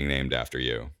city being named after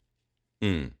you.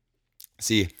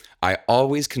 See, I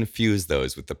always confuse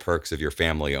those with the perks of your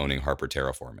family owning Harper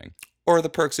Terraforming, or the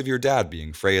perks of your dad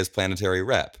being Freya's planetary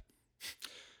rep.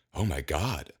 Oh my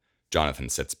God. Jonathan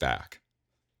sits back.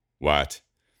 What?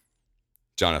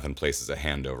 Jonathan places a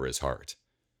hand over his heart.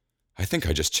 I think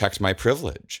I just checked my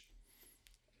privilege.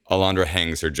 Alondra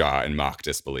hangs her jaw in mock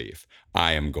disbelief.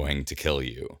 I am going to kill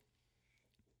you.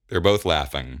 They're both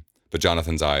laughing, but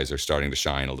Jonathan's eyes are starting to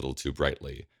shine a little too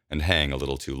brightly and hang a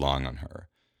little too long on her.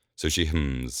 So she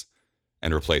hums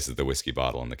and replaces the whiskey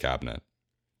bottle in the cabinet.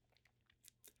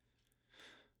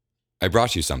 I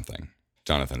brought you something,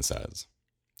 Jonathan says.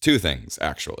 2 things,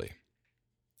 actually.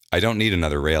 I don't need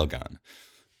another railgun.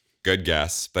 Good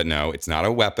guess, but no, it's not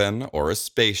a weapon or a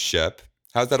spaceship.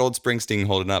 How's that old Springsteen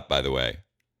holding up, by the way?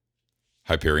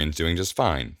 Hyperion's doing just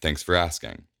fine, thanks for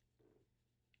asking.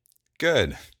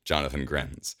 Good, Jonathan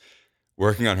grins.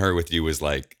 Working on her with you was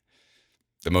like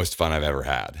the most fun I've ever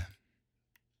had.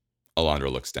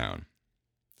 Alondra looks down.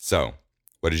 So,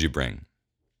 what did you bring?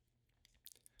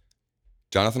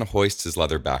 Jonathan hoists his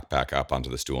leather backpack up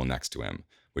onto the stool next to him,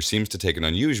 which seems to take an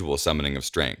unusual summoning of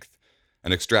strength,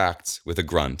 and extracts, with a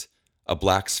grunt, a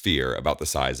black sphere about the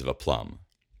size of a plum.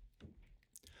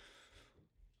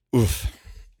 Oof.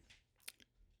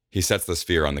 He sets the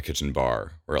sphere on the kitchen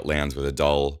bar, where it lands with a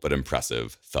dull but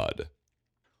impressive thud.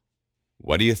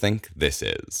 What do you think this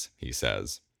is? He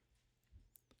says.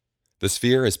 The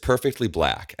sphere is perfectly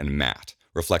black and matte,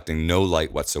 reflecting no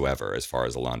light whatsoever as far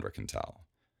as Alondra can tell.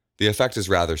 The effect is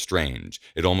rather strange.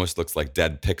 It almost looks like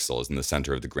dead pixels in the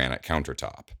center of the granite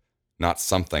countertop. Not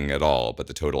something at all, but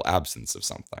the total absence of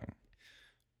something.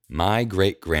 My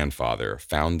great-grandfather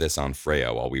found this on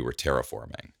Freya while we were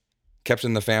terraforming. Kept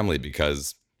in the family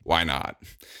because, why not?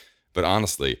 But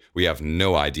honestly, we have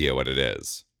no idea what it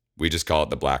is. We just call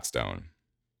it the Blackstone.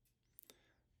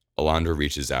 Alondra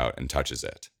reaches out and touches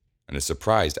it, and is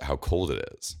surprised at how cold it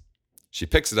is. She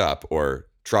picks it up, or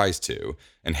tries to,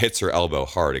 and hits her elbow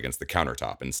hard against the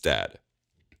countertop instead.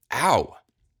 Ow!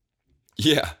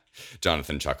 Yeah,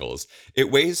 Jonathan chuckles.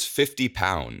 It weighs 50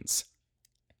 pounds.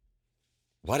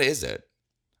 What is it?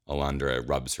 Alondra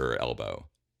rubs her elbow.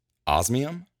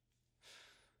 Osmium?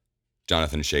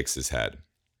 Jonathan shakes his head.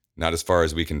 Not as far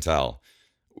as we can tell.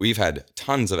 We've had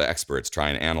tons of experts try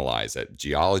and analyze it.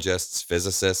 Geologists,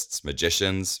 physicists,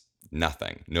 magicians.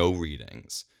 Nothing. No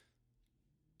readings.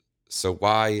 So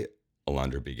why...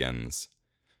 Alondra begins.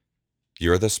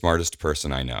 You're the smartest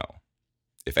person I know.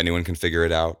 If anyone can figure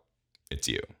it out, it's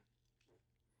you.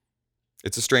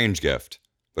 It's a strange gift,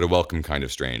 but a welcome kind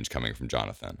of strange coming from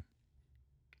Jonathan.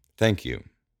 Thank you,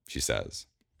 she says.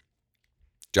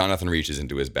 Jonathan reaches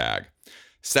into his bag.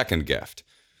 Second gift.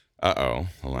 Uh-oh,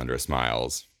 Alondra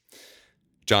smiles.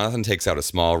 Jonathan takes out a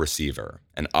small receiver,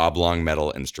 an oblong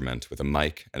metal instrument with a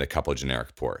mic and a couple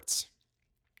generic ports.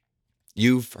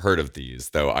 You've heard of these,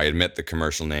 though I admit the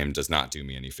commercial name does not do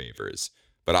me any favors.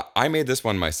 But I made this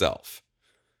one myself.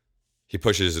 He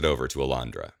pushes it over to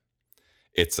Alondra.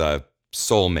 It's a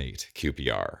Soulmate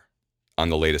QPR, on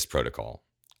the latest protocol.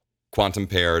 Quantum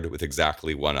paired with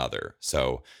exactly one other,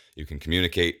 so you can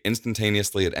communicate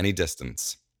instantaneously at any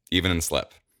distance, even in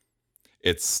slip.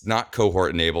 It's not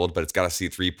cohort enabled, but it's got a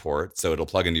C3 port, so it'll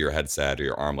plug into your headset or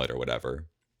your armlet or whatever.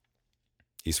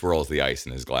 He swirls the ice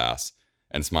in his glass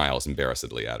and smiles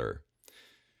embarrassedly at her.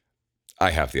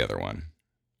 I have the other one.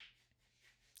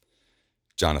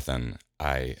 Jonathan,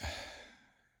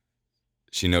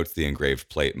 She notes the engraved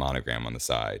plate monogram on the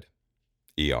side.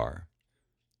 ER.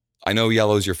 I know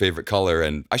yellow's your favorite color,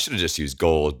 and I should have just used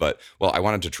gold, but, well, I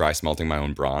wanted to try smelting my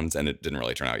own bronze, and it didn't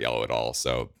really turn out yellow at all,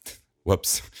 so,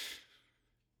 whoops.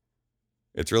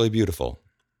 It's really beautiful,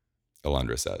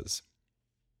 Alondra says.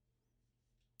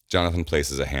 Jonathan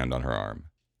places a hand on her arm.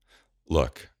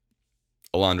 Look.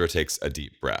 Alondra takes a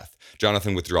deep breath.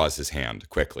 Jonathan withdraws his hand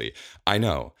quickly. I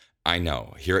know.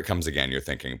 Here it comes again, you're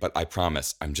thinking, but I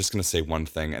promise, I'm just going to say one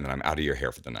thing and then I'm out of your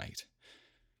hair for the night.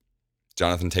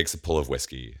 Jonathan takes a pull of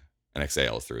whiskey and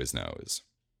exhales through his nose,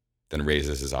 then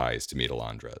raises his eyes to meet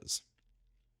Alondra's.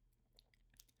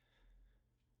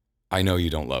 I know you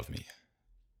don't love me.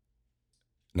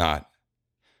 Not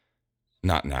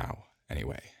now,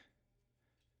 anyway.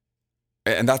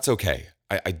 And that's okay.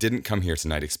 I didn't come here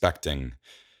tonight expecting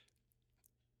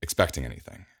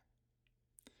anything.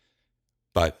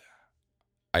 But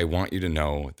I want you to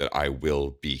know that I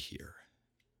will be here.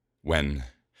 Whenever.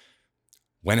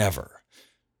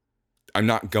 I'm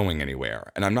not going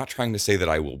anywhere. And I'm not trying to say that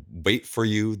I will wait for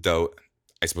you, though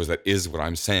I suppose that is what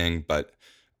I'm saying, but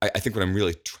I think what I'm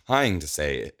really trying to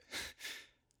say,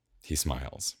 he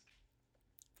smiles.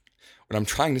 What I'm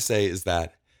trying to say is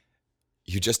that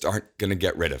you just aren't going to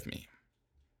get rid of me.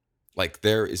 Like,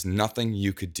 there is nothing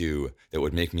you could do that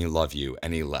would make me love you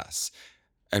any less.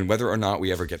 And whether or not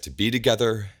we ever get to be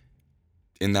together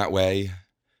in that way,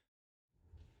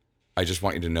 I just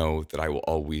want you to know that I will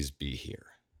always be here.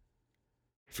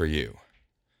 For you.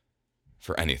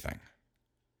 For anything.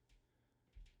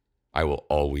 I will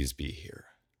always be here.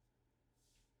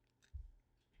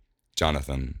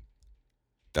 Jonathan,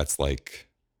 that's like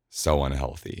so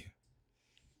unhealthy.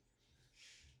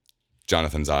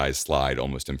 Jonathan's eyes slide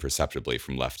almost imperceptibly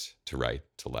from left to right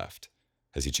to left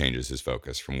as he changes his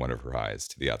focus from one of her eyes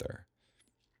to the other.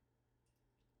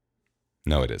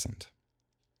 No, it isn't.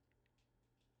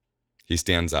 He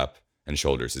stands up and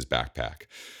shoulders his backpack.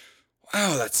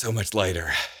 Wow, that's so much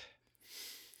lighter.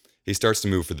 He starts to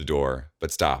move for the door,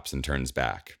 but stops and turns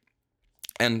back.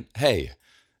 And hey,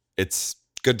 it's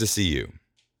good to see you.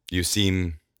 You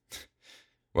seem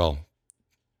Well,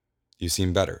 you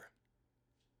seem better.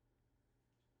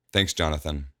 Thanks,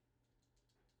 Jonathan.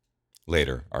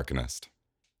 Later, Arcanist.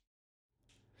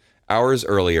 Hours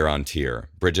earlier on Tyr,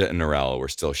 Bridget and Norel were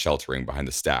still sheltering behind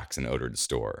the stacks in Odard's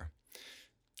store.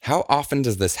 How often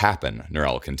does this happen?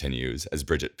 Norel continues as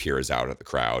Bridget peers out at the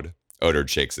crowd. Odard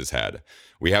shakes his head.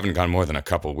 We haven't gone more than a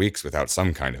couple weeks without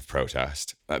some kind of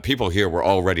protest. People here were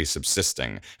already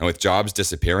subsisting, and with jobs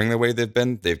disappearing the way they've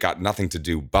been, they've got nothing to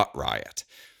do but riot.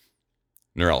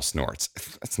 Norel snorts.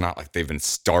 It's not like they've been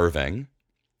starving.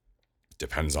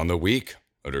 Depends on the week,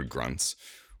 Odard grunts.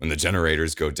 When the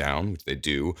generators go down, which they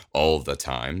do all the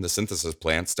time, the synthesis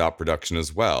plants stop production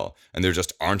as well, and there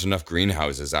just aren't enough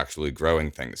greenhouses actually growing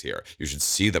things here. You should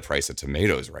see the price of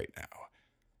tomatoes right now.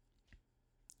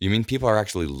 You mean people are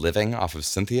actually living off of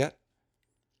syntheate?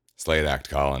 Slate Act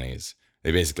colonies.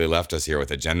 They basically left us here with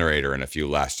a generator and a few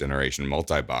last generation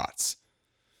multibots.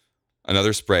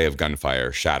 Another spray of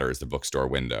gunfire shatters the bookstore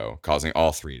window, causing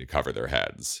all three to cover their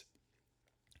heads.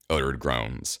 Odard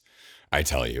groans. I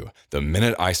tell you, the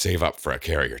minute I save up for a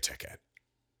carrier ticket.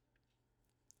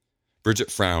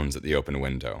 Bridget frowns at the open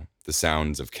window, the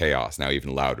sounds of chaos now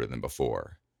even louder than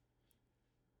before.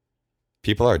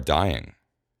 People are dying,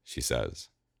 she says.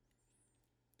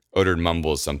 Odard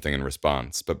mumbles something in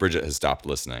response, but Bridget has stopped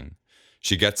listening.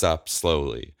 She gets up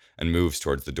slowly and moves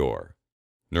towards the door.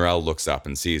 Norel looks up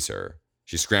and sees her.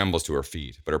 She scrambles to her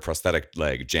feet, but her prosthetic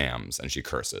leg jams and she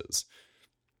curses.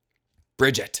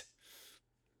 Bridget!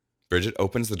 Bridget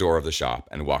opens the door of the shop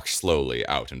and walks slowly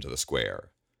out into the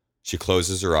square. She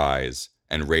closes her eyes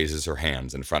and raises her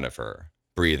hands in front of her,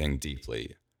 breathing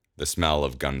deeply, the smell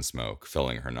of gun smoke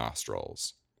filling her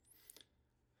nostrils.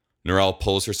 Norel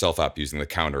pulls herself up using the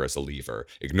counter as a lever,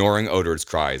 ignoring Odard's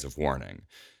cries of warning.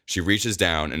 She reaches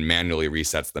down and manually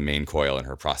resets the main coil in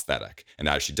her prosthetic, and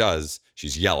as she does,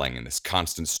 she's yelling in this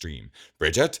constant stream,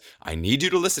 Bridget, I need you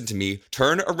to listen to me,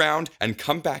 turn around and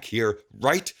come back here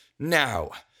right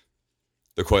now.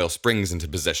 The coil springs into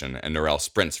position, and Norel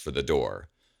sprints for the door.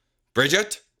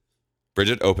 Bridget?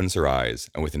 Bridget opens her eyes,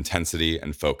 and with intensity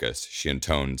and focus, she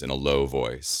intones in a low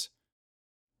voice.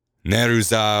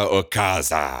 Neruza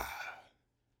Okaza.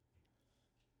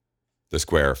 The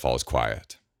square falls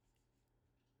quiet.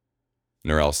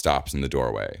 Norel stops in the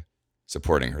doorway,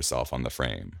 supporting herself on the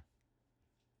frame.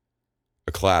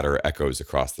 A clatter echoes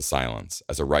across the silence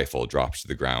as a rifle drops to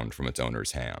the ground from its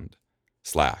owner's hand,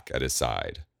 Slack at his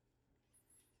side.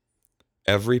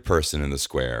 Every person in the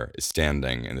square is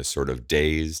standing in this sort of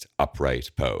dazed, upright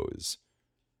pose.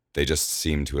 They just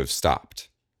seem to have stopped,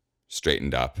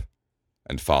 straightened up,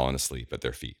 and fallen asleep at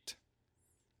their feet.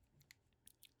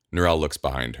 Norel looks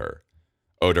behind her.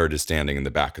 Odard is standing in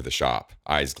the back of the shop,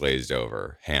 eyes glazed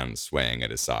over, hands swaying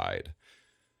at his side.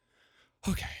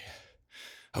 Okay.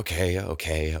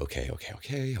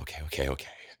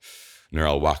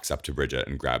 Norel walks up to Bridget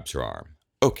and grabs her arm.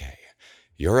 Okay,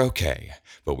 you're okay,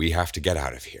 but we have to get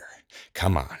out of here.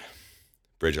 Come on.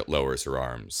 Bridget lowers her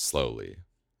arms slowly,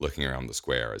 looking around the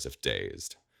square as if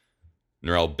dazed.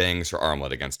 Norel bangs her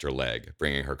armlet against her leg,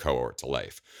 bringing her cohort to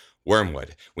life.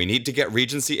 Wormwood, we need to get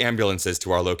Regency ambulances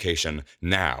to our location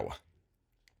now.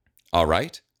 All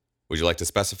right. Would you like to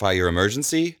specify your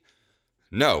emergency?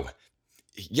 No.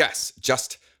 Yes,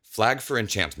 just flag for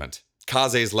enchantment.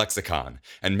 Kaze's lexicon.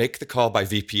 And make the call by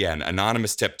VPN.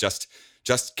 Anonymous tip, just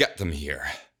get them here.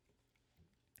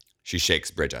 She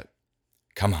shakes Bridget.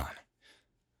 Come on.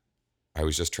 I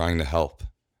was just trying to help.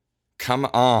 Come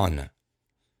on.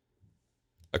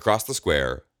 Across the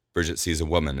square, Bridget sees a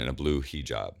woman in a blue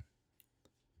hijab.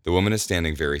 The woman is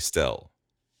standing very still,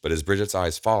 but as Bridget's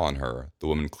eyes fall on her, the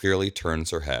woman clearly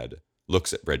turns her head,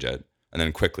 looks at Bridget, and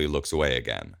then quickly looks away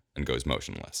again and goes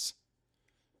motionless.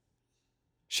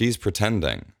 She's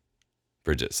pretending,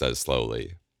 Bridget says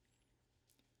slowly.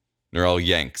 Norel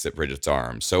yanks at Bridget's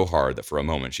arm so hard that for a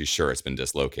moment she's sure it's been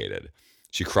dislocated.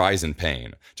 She cries in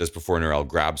pain just before Norel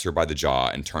grabs her by the jaw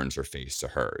and turns her face to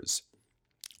hers.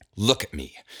 Look at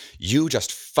me. You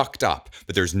just fucked up,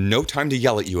 but there's no time to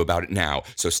yell at you about it now,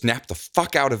 so snap the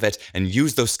fuck out of it and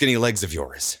use those skinny legs of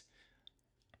yours.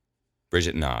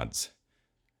 Bridget nods,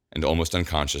 and almost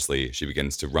unconsciously, she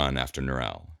begins to run after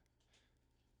Norel.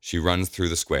 She runs through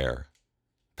the square,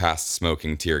 past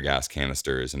smoking tear gas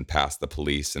canisters and past the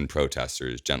police and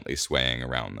protesters gently swaying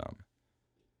around them.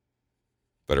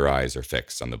 But her eyes are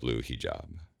fixed on the blue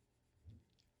hijab.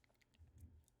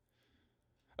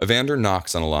 Evander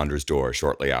knocks on Alandra's door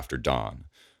shortly after dawn.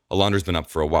 Alandra's been up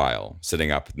for a while,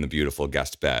 sitting up in the beautiful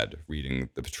guest bed, reading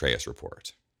the Petraeus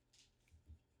report.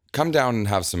 Come down and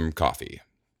have some coffee.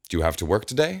 Do you have to work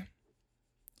today?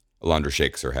 Alandra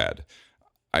shakes her head.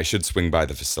 I should swing by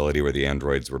the facility where the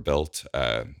androids were built.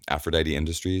 Aphrodite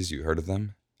Industries, you heard of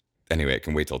them? Anyway, it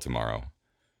can wait till tomorrow.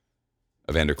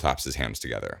 Evander claps his hands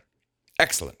together.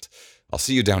 Excellent. I'll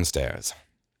see you downstairs.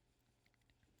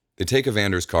 They take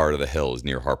Evander's car to the hills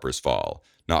near Harper's Fall,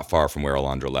 not far from where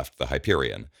Alondra left the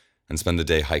Hyperion, and spend the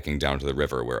day hiking down to the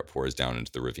river where it pours down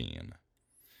into the ravine.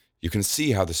 You can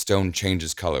see how the stone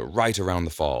changes color right around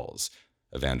the falls,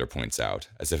 Evander points out,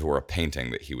 as if it were a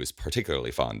painting that he was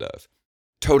particularly fond of.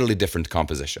 Totally different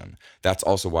composition. That's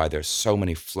also why there's so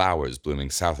many flowers blooming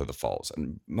south of the falls,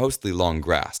 and mostly long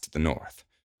grass to the north.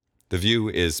 The view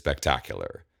is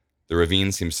spectacular. The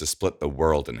ravine seems to split the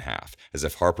world in half, as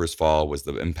if Harper's Fall was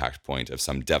the impact point of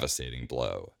some devastating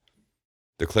blow.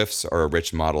 The cliffs are a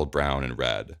rich mottled brown and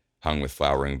red, hung with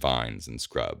flowering vines and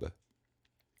scrub.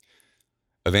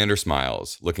 Evander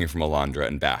smiles, looking from Alondra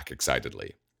and back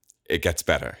excitedly. It gets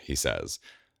better, he says.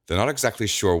 They're not exactly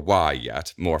sure why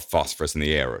yet, more phosphorus in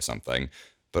the air or something,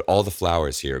 but all the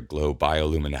flowers here glow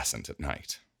bioluminescent at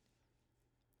night.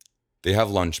 They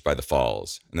have lunch by the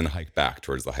falls, and then hike back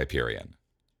towards the Hyperion.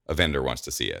 Evander wants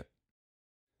to see it.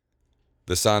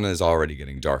 The sun is already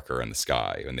getting darker in the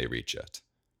sky when they reach it,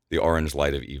 the orange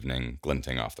light of evening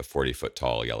glinting off the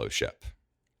 40-foot-tall yellow ship.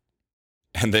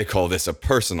 And they call this a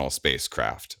personal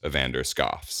spacecraft, Evander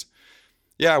scoffs.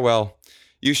 Yeah, well,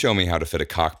 you show me how to fit a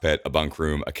cockpit, a bunk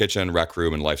room, a kitchen, rec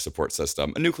room, and life support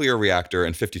system, a nuclear reactor,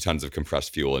 and 50 tons of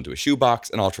compressed fuel into a shoebox,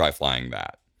 and I'll try flying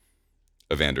that.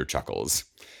 Evander chuckles.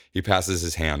 He passes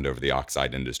his hand over the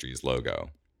Oxide Industries logo.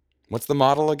 What's the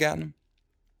model again?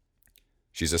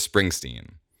 She's a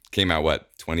Springsteen. Came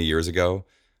out, 20 years ago?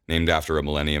 Named after a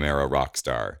Millennium-era rock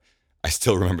star. I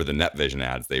still remember the NetVision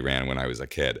ads they ran when I was a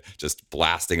kid, just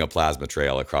blasting a plasma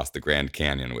trail across the Grand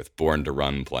Canyon with Born to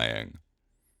Run playing.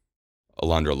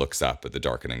 Alondra looks up at the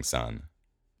darkening sun.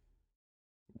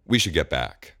 We should get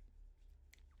back.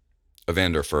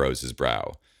 Evander furrows his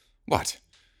brow. What?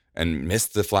 And miss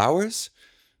the flowers?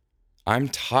 I'm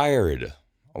tired.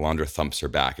 Alondra thumps her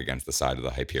back against the side of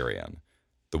the Hyperion.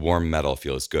 The warm metal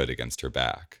feels good against her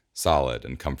back, solid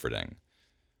and comforting.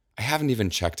 I haven't even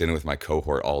checked in with my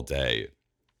cohort all day.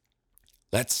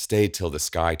 Let's stay till the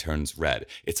sky turns red.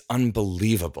 It's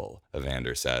unbelievable,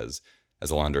 Evander says,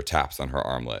 as Alondra taps on her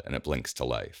armlet and it blinks to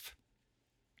life.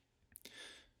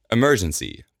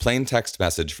 Emergency. Plain text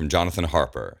message from Jonathan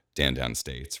Harper, Dandan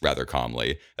states, rather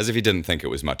calmly, as if he didn't think it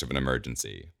was much of an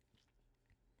emergency.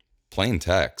 Plain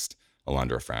text,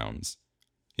 Alondra frowns.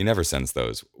 He never sends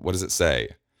those. What does it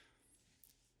say?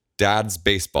 Dad's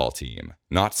baseball team.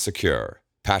 Not secure.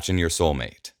 Patch in your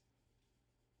soulmate.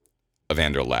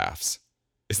 Evander laughs.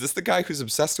 Is this the guy who's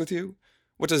obsessed with you?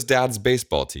 What does Dad's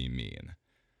baseball team mean?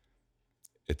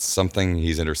 It's something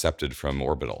he's intercepted from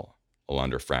Orbital.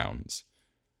 Alondra frowns.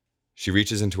 She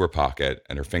reaches into her pocket,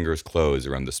 and her fingers close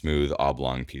around the smooth,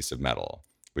 oblong piece of metal,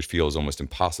 which feels almost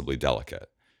impossibly delicate.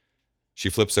 She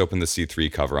flips open the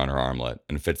C3 cover on her armlet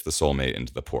and fits the soulmate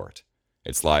into the port.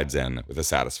 It slides in with a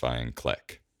satisfying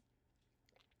click.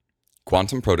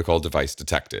 Quantum protocol device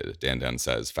detected, Dandan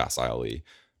says facilely.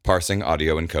 Parsing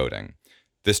audio encoding.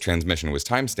 This transmission was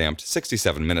timestamped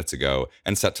 67 minutes ago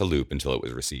and set to loop until it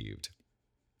was received.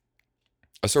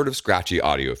 A sort of scratchy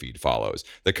audio feed follows,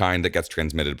 the kind that gets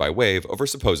transmitted by wave over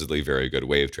supposedly very good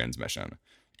wave transmission.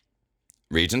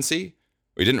 Regency?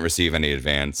 We didn't receive any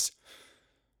advance.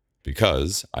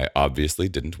 Because I obviously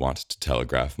didn't want to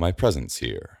telegraph my presence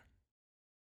here.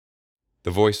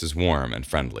 The voice is warm and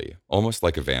friendly, almost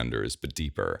like Evander's, but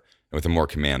deeper, and with a more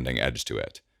commanding edge to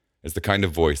it. It's the kind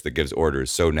of voice that gives orders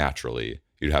so naturally,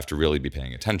 you'd have to really be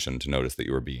paying attention to notice that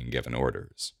you were being given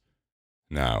orders.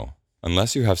 Now,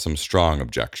 unless you have some strong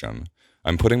objection,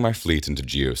 I'm putting my fleet into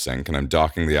geosync and I'm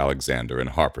docking the Alexander in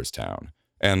Harperstown.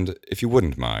 And, if you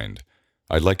wouldn't mind,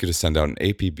 I'd like you to send out an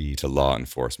APB to law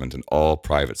enforcement and all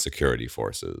private security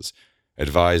forces,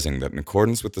 advising that in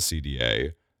accordance with the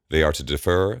CDA, they are to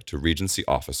defer to Regency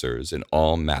officers in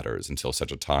all matters until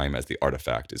such a time as the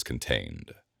artifact is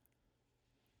contained.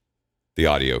 The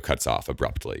audio cuts off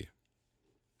abruptly.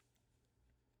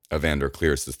 Evander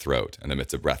clears his throat and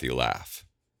emits a breathy laugh.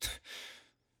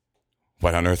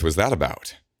 What on earth was that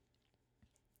about?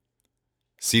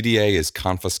 CDA is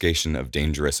confiscation of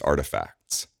dangerous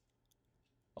artifacts.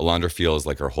 Alondra feels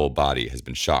like her whole body has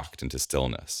been shocked into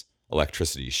stillness,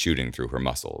 electricity shooting through her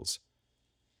muscles.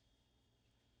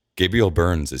 Gabriel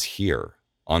Burns is here,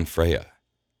 on Freya.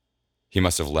 He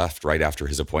must have left right after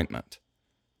his appointment.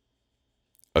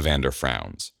 Evander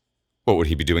frowns. What would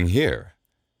he be doing here?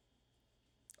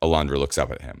 Alondra looks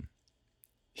up at him.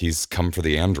 He's come for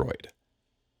the android.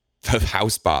 The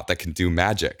housebot that can do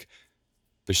magic.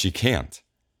 But she can't.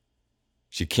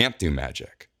 She can't do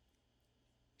magic.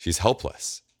 She's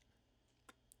helpless.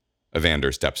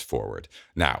 Evander steps forward.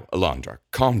 Now, Alondra,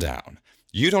 calm down.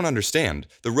 You don't understand.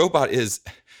 The robot is...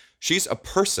 She's a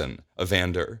person,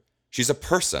 Evander. She's a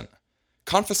person.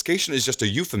 Confiscation is just a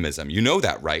euphemism. You know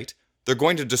that, right? They're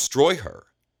going to destroy her.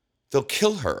 They'll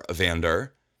kill her,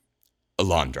 Evander.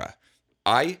 Alondra,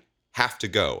 I have to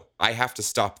go. I have to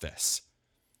stop this.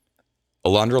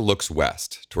 Alondra looks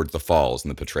west, towards the falls in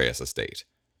the Petraeus estate.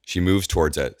 She moves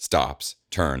towards it, stops,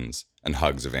 turns, and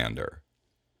hugs Evander.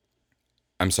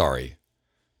 I'm sorry.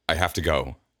 I have to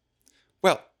go.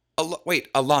 Well,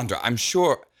 wait, Alondra, I'm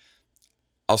sure...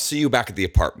 I'll see you back at the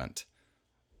apartment.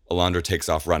 Alondra takes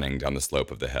off running down the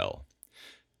slope of the hill.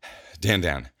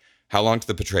 Dan, how long to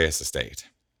the Petraeus estate?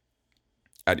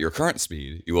 At your current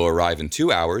speed, you will arrive in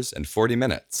 2 hours and 40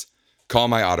 minutes. Call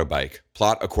my autobike.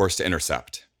 Plot a course to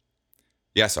intercept.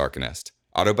 Yes, Arcanist.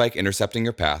 Autobike intercepting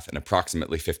your path in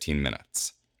approximately 15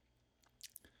 minutes.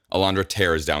 Alondra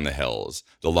tears down the hills,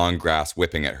 the long grass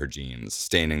whipping at her jeans,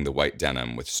 staining the white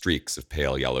denim with streaks of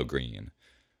pale yellow-green.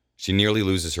 She nearly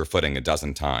loses her footing a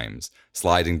dozen times,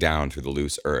 sliding down through the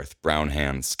loose earth, brown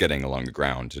hands skidding along the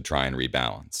ground to try and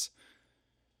rebalance.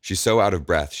 She's so out of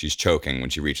breath she's choking when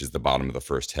she reaches the bottom of the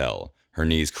first hill, her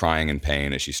knees crying in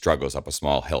pain as she struggles up a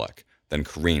small hillock, then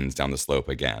careens down the slope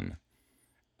again.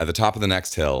 At the top of the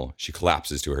next hill, she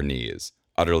collapses to her knees,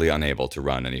 utterly unable to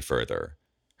run any further.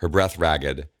 Her breath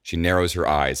ragged, she narrows her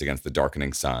eyes against the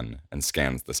darkening sun and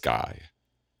scans the sky.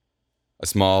 A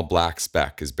small black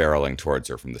speck is barreling towards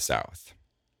her from the south.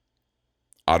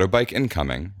 Autobike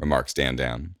incoming, remarks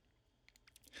Dan.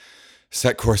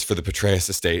 Set course for the Petraeus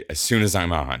estate as soon as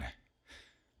I'm on.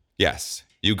 Yes,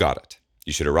 you got it.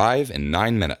 You should arrive in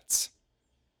 9 minutes.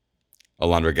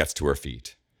 Alondra gets to her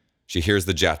feet. She hears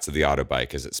the jets of the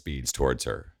autobike as it speeds towards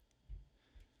her.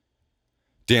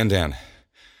 Dan,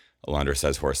 Alondra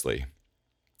says hoarsely.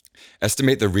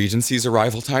 Estimate the Regency's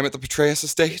arrival time at the Petraeus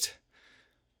estate?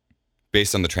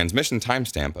 Based on the transmission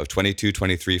timestamp of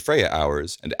 22:23 Freya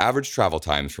hours and average travel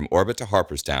times from orbit to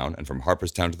Harperstown and from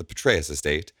Harperstown to the Petraeus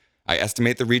estate, I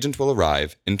estimate the Regent will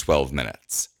arrive in 12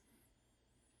 minutes.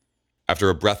 After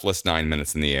a breathless 9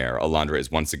 minutes in the air, Alondra is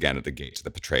once again at the gate to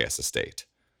the Petraeus estate.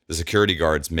 The security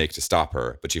guards make to stop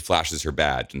her, but she flashes her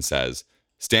badge and says,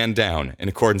 "Stand down, in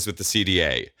accordance with the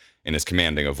CDA," in as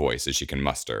commanding a voice as she can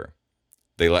muster.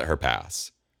 They let her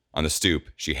pass. On the stoop,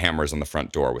 she hammers on the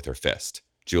front door with her fist.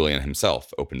 Julian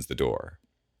himself opens the door.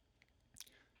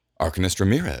 Arcanist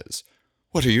Ramirez,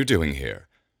 what are you doing here?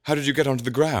 How did you get onto the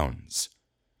grounds?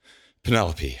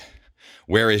 Penelope,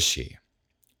 where is she?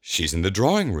 She's in the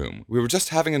drawing room. We were just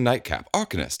having a nightcap.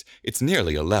 Arcanist, it's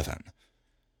nearly 11.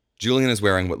 Julian is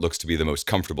wearing what looks to be the most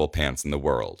comfortable pants in the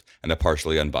world, and a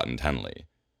partially unbuttoned Henley.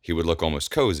 He would look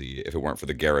almost cozy if it weren't for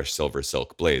the garish silver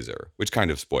silk blazer, which kind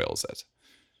of spoils it.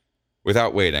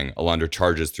 Without waiting, Alondra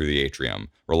charges through the atrium,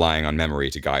 relying on memory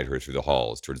to guide her through the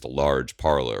halls towards the large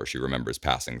parlor she remembers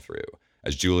passing through,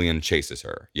 as Julian chases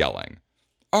her, yelling,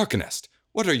 Arcanist,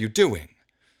 what are you doing?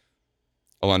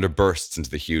 Alondra bursts into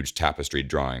the huge tapestried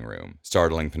drawing room,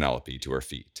 startling Penelope to her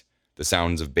feet. The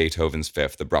sounds of Beethoven's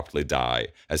Fifth abruptly die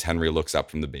as Henry looks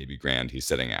up from the baby grand he's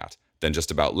sitting at, then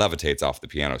just about levitates off the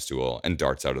piano stool and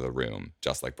darts out of the room,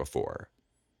 just like before.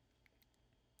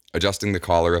 Adjusting the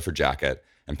collar of her jacket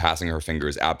and passing her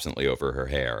fingers absently over her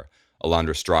hair,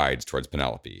 Alondra strides towards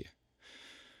Penelope.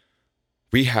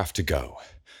 We have to go.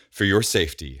 For your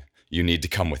safety, you need to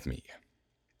come with me.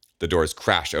 The doors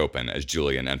crash open as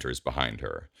Julian enters behind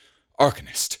her.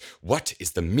 Arcanist, what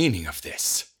is the meaning of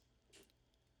this?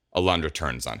 Alondra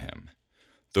turns on him.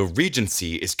 The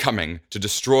Regency is coming to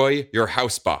destroy your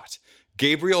housebot.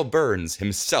 Gabriel Burns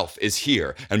himself is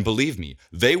here, and believe me,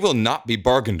 they will not be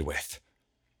bargained with.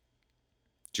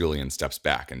 Julian steps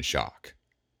back in shock.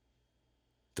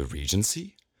 The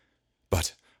Regency?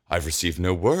 But I've received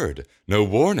no word, no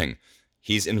warning.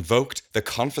 He's invoked the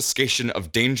confiscation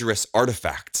of dangerous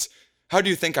artifacts. How do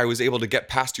you think I was able to get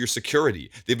past your security?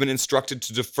 They've been instructed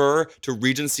to defer to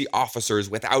Regency officers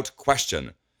without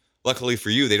question. Luckily for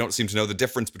you, they don't seem to know the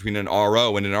difference between an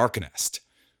RO and an Arcanist.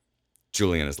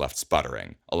 Julian is left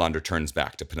sputtering. Alondra turns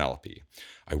back to Penelope.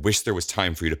 I wish there was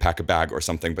time for you to pack a bag or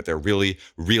something, but there really,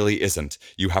 really isn't.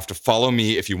 You have to follow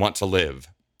me if you want to live.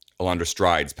 Alondra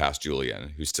strides past Julian,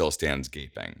 who still stands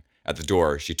gaping. At the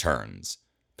door, she turns.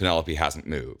 Penelope hasn't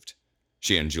moved.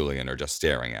 She and Julian are just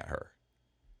staring at her.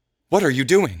 What are you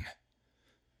doing?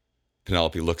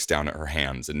 Penelope looks down at her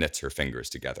hands and knits her fingers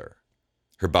together.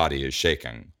 Her body is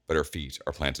shaking, but her feet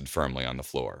are planted firmly on the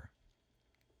floor.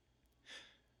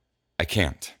 I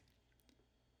can't.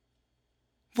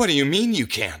 What do you mean you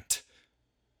can't?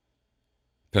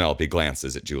 Penelope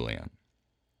glances at Julian.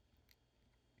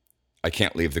 I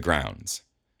can't leave the grounds.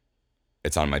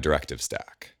 It's on my directive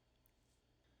stack.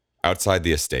 Outside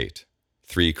the estate,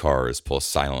 3 cars pull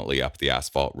silently up the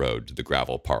asphalt road to the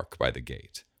gravel park by the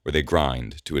gate, where they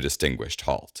grind to a distinguished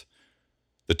halt.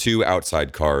 The 2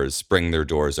 outside cars spring their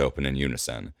doors open in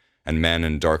unison, and men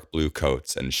in dark blue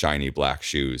coats and shiny black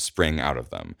shoes spring out of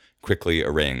them, quickly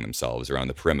arraying themselves around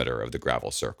the perimeter of the gravel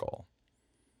circle.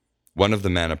 One of the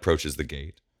men approaches the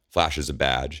gate, flashes a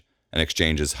badge, and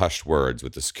exchanges hushed words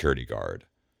with the security guard.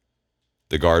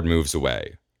 The guard moves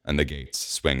away, and the gates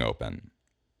swing open.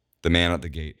 The man at the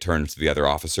gate turns to the other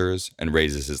officers and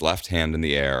raises his left hand in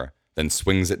the air, then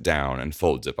swings it down and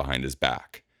folds it behind his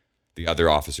back. The other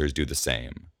officers do the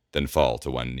same, then fall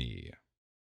to one knee.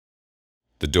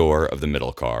 The door of the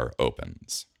middle car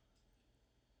opens.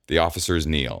 The officers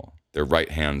kneel, their right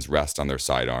hands rest on their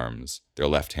sidearms, their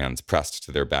left hands pressed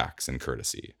to their backs in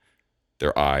courtesy,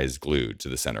 their eyes glued to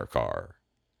the center car.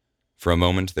 For a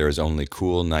moment there is only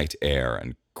cool night air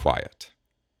and quiet.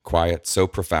 Quiet so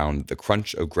profound that the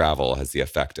crunch of gravel has the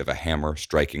effect of a hammer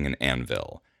striking an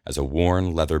anvil as a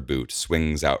worn leather boot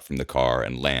swings out from the car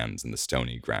and lands in the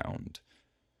stony ground.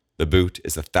 The boot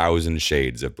is 1,000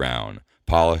 shades of brown,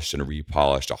 polished and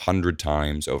repolished 100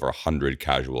 times over 100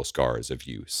 casual scars of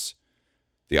use.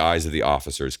 The eyes of the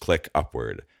officers click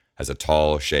upward as a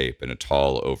tall shape in a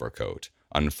tall overcoat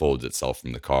unfolds itself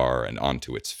from the car and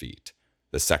onto its feet,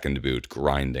 the second boot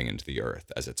grinding into the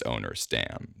earth as its owner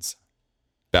stands.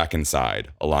 Back inside,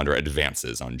 Alondra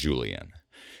advances on Julian.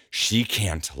 She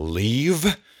can't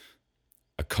leave?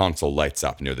 A console lights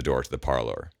up near the door to the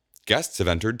parlor. Guests have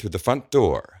entered through the front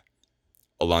door.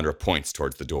 Alondra points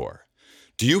towards the door.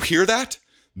 Do you hear that?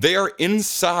 They are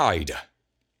inside.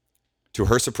 To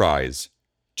her surprise,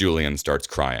 Julian starts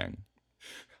crying.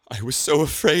 I was so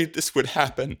afraid this would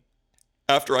happen.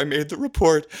 After I made the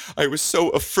report, I was so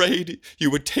afraid you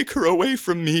would take her away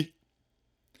from me.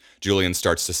 Julian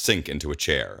starts to sink into a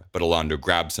chair, but Alondra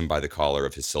grabs him by the collar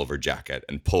of his silver jacket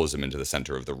and pulls him into the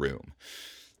center of the room.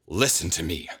 Listen to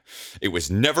me. It was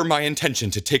never my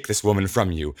intention to take this woman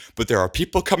from you, but there are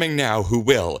people coming now who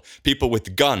will. People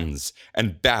with guns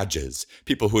and badges.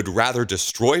 People who would rather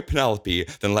destroy Penelope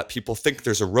than let people think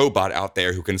there's a robot out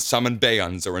there who can summon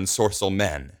Bayons or ensorcel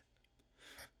men.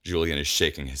 Julian is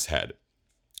shaking his head.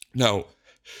 No.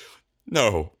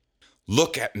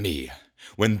 Look at me.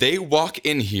 When they walk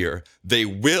in here, they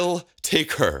will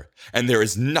take her, and there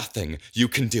is nothing you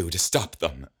can do to stop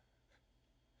them.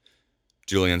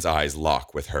 Julian's eyes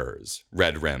lock with hers,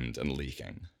 red-rimmed and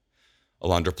leaking.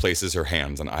 Alondra places her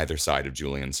hands on either side of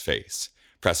Julian's face,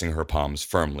 pressing her palms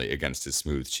firmly against his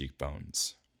smooth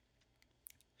cheekbones.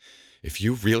 If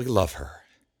you really love her,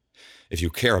 if you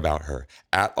care about her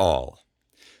at all,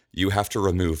 you have to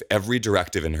remove every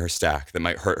directive in her stack that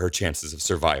might hurt her chances of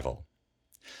survival.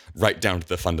 Right down to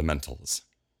the fundamentals.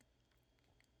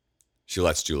 She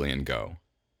lets Julian go.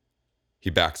 He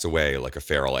backs away like a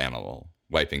feral animal,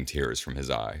 wiping tears from his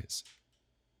eyes.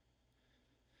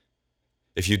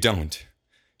 If you don't,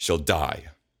 she'll die,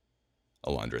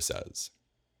 Alondra says.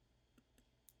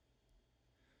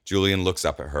 Julian looks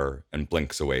up at her and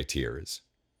blinks away tears.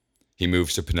 He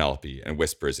moves to Penelope and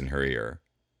whispers in her ear.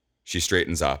 She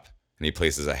straightens up, and he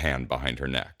places a hand behind her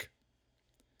neck.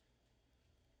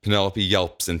 Penelope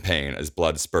yelps in pain as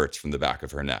blood spurts from the back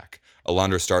of her neck.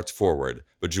 Alondra starts forward,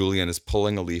 but Julian is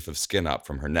pulling a leaf of skin up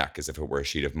from her neck as if it were a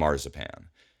sheet of marzipan.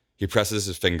 He presses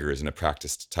his fingers in a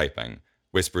practiced typing,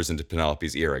 whispers into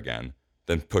Penelope's ear again,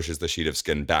 then pushes the sheet of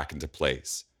skin back into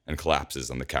place and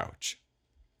collapses on the couch.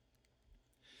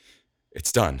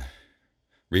 It's done.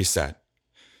 Reset.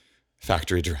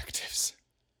 Factory directives.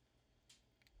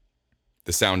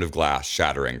 The sound of glass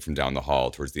shattering from down the hall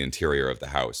towards the interior of the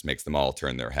house makes them all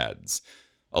turn their heads.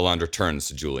 Alondra turns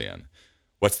to Julian.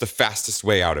 What's the fastest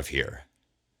way out of here?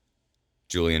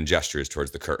 Julian gestures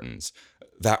towards the curtains.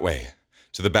 That way,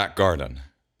 to the back garden.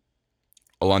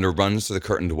 Alondra runs to the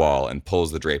curtained wall and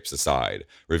pulls the drapes aside,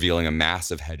 revealing a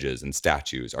mass of hedges and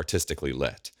statues artistically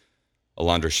lit.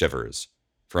 Alondra shivers.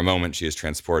 For a moment she is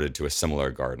transported to a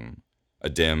similar garden, a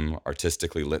dim,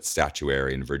 artistically lit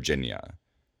statuary in Virginia,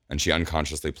 and she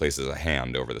unconsciously places a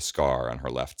hand over the scar on her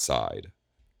left side.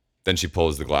 Then she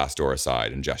pulls the glass door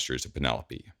aside and gestures to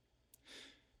Penelope.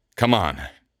 Come on.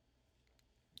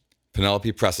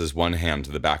 Penelope presses one hand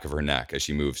to the back of her neck as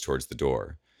she moves towards the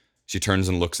door. She turns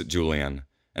and looks at Julian,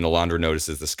 and Alondra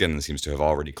notices the skin seems to have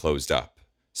already closed up,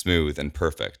 smooth and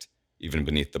perfect, even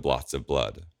beneath the blots of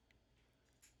blood.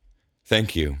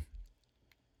 Thank you,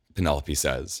 Penelope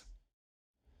says.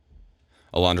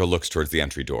 Alondra looks towards the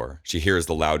entry door. She hears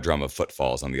the loud drum of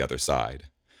footfalls on the other side.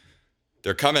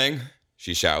 They're coming,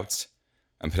 she shouts,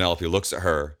 and Penelope looks at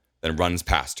her, then runs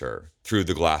past her, through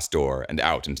the glass door and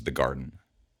out into the garden.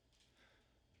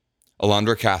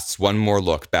 Alondra casts one more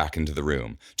look back into the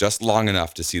room, just long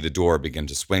enough to see the door begin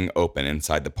to swing open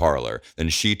inside the parlor. Then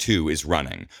she too is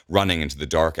running into the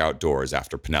dark outdoors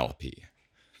after Penelope.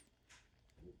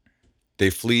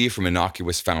 They flee from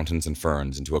innocuous fountains and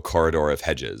ferns into a corridor of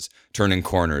hedges, turning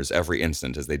corners every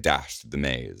instant as they dash through the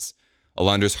maze.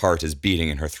 Alondra's heart is beating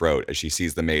in her throat as she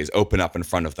sees the maze open up in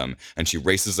front of them, and she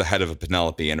races ahead of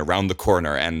Penelope and around the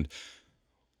corner and...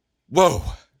 Whoa!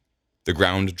 The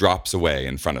ground drops away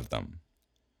in front of them.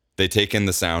 They take in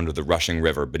the sound of the rushing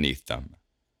river beneath them.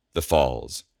 The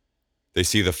falls. They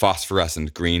see the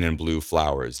phosphorescent green and blue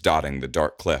flowers dotting the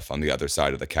dark cliff on the other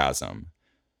side of the chasm.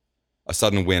 A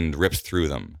sudden wind rips through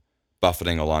them,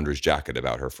 buffeting Alondra's jacket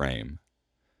about her frame.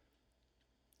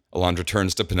 Alondra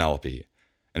turns to Penelope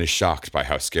and is shocked by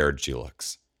how scared she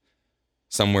looks.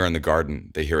 Somewhere in the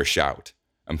garden, they hear a shout,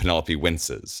 and Penelope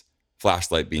winces.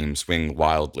 Flashlight beams swing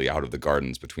wildly out of the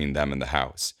gardens between them and the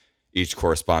house, each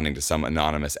corresponding to some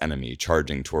anonymous enemy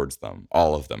charging towards them.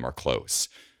 All of them are close.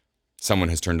 Someone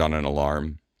has turned on an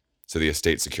alarm, so the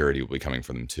estate security will be coming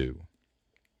for them too.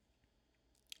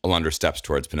 Alondra steps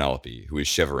towards Penelope, who is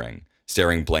shivering,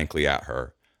 staring blankly at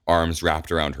her, arms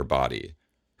wrapped around her body,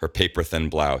 her paper-thin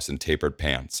blouse and tapered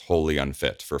pants wholly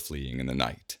unfit for fleeing in the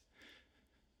night.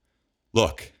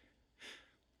 Look,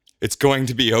 it's going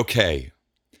to be okay.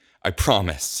 I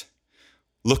promise.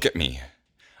 Look at me.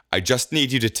 I just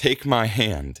need you to take my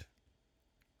hand.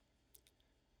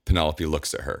 Penelope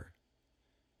looks at her.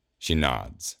 She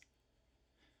nods.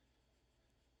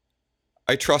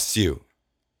 I trust you.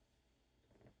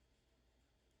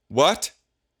 What?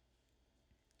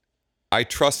 I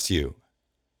trust you.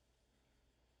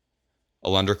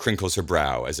 Alondra crinkles her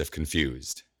brow as if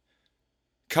confused.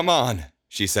 Come on,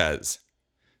 she says.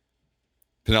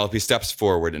 Penelope steps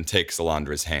forward and takes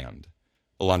Alondra's hand.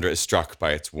 Alondra is struck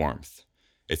by its warmth,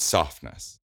 its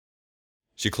softness.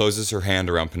 She closes her hand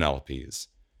around Penelope's.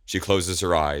 She closes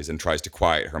her eyes and tries to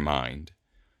quiet her mind.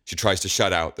 She tries to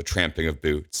shut out the tramping of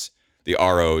boots, the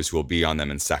ROs who will be on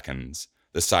them in seconds,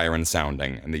 the siren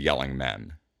sounding and the yelling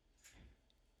men.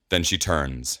 Then she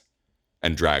turns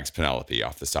and drags Penelope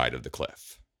off the side of the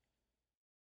cliff.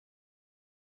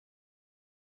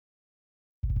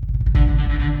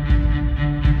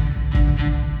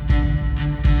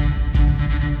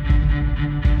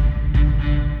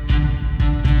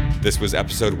 This was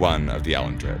episode 1 of The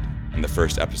Elendrid, and the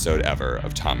first episode ever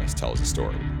of Thomas Tells a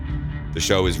Story. The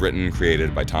show is written,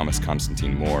 created by Thomas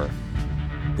Constantine Moore,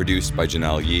 produced by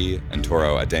Janelle Yee and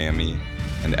Toro Adeyemi,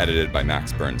 and edited by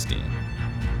Max Bernstein.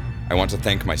 I want to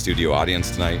thank my studio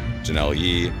audience tonight: Janelle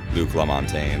Yee, Luke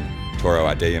Lamontagne, Toro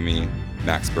Adeyemi,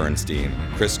 Max Bernstein,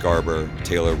 Chris Garber,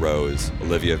 Taylor Rose,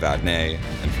 Olivia Vadnais,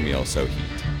 and Camille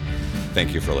Soheet.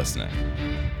 Thank you for listening.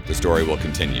 The story will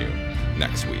continue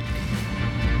next week.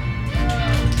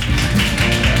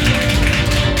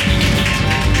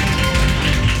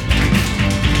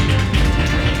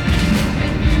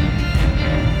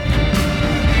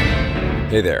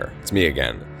 Hey there, it's me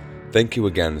again. Thank you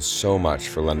again so much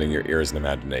for lending your ears and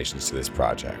imaginations to this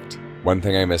project. One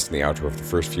thing I missed in the outro of the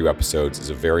first few episodes is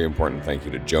a very important thank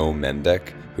you to Joe Mendick,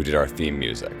 who did our theme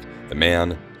music. The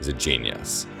man is a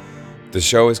genius. The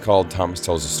show is called Thomas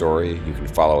Tells a Story. You can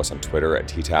follow us on Twitter at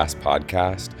TTAS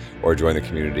Podcast or join the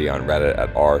community on Reddit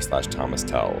at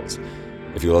r/ThomasTells.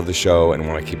 If you love the show and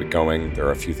want to keep it going, there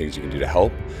are a few things you can do to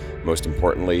help. Most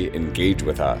importantly, engage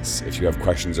with us. If you have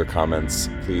questions or comments,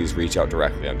 please reach out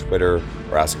directly on Twitter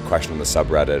or ask a question on the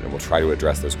subreddit, and we'll try to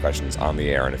address those questions on the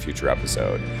air in a future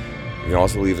episode. You can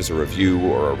also leave us a review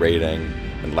or a rating.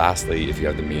 And lastly, if you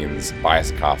have the means, buy us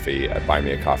a coffee at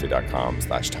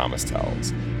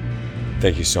buymeacoffee.com/ThomasTells.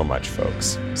 Thank you so much,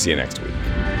 folks. See you next week.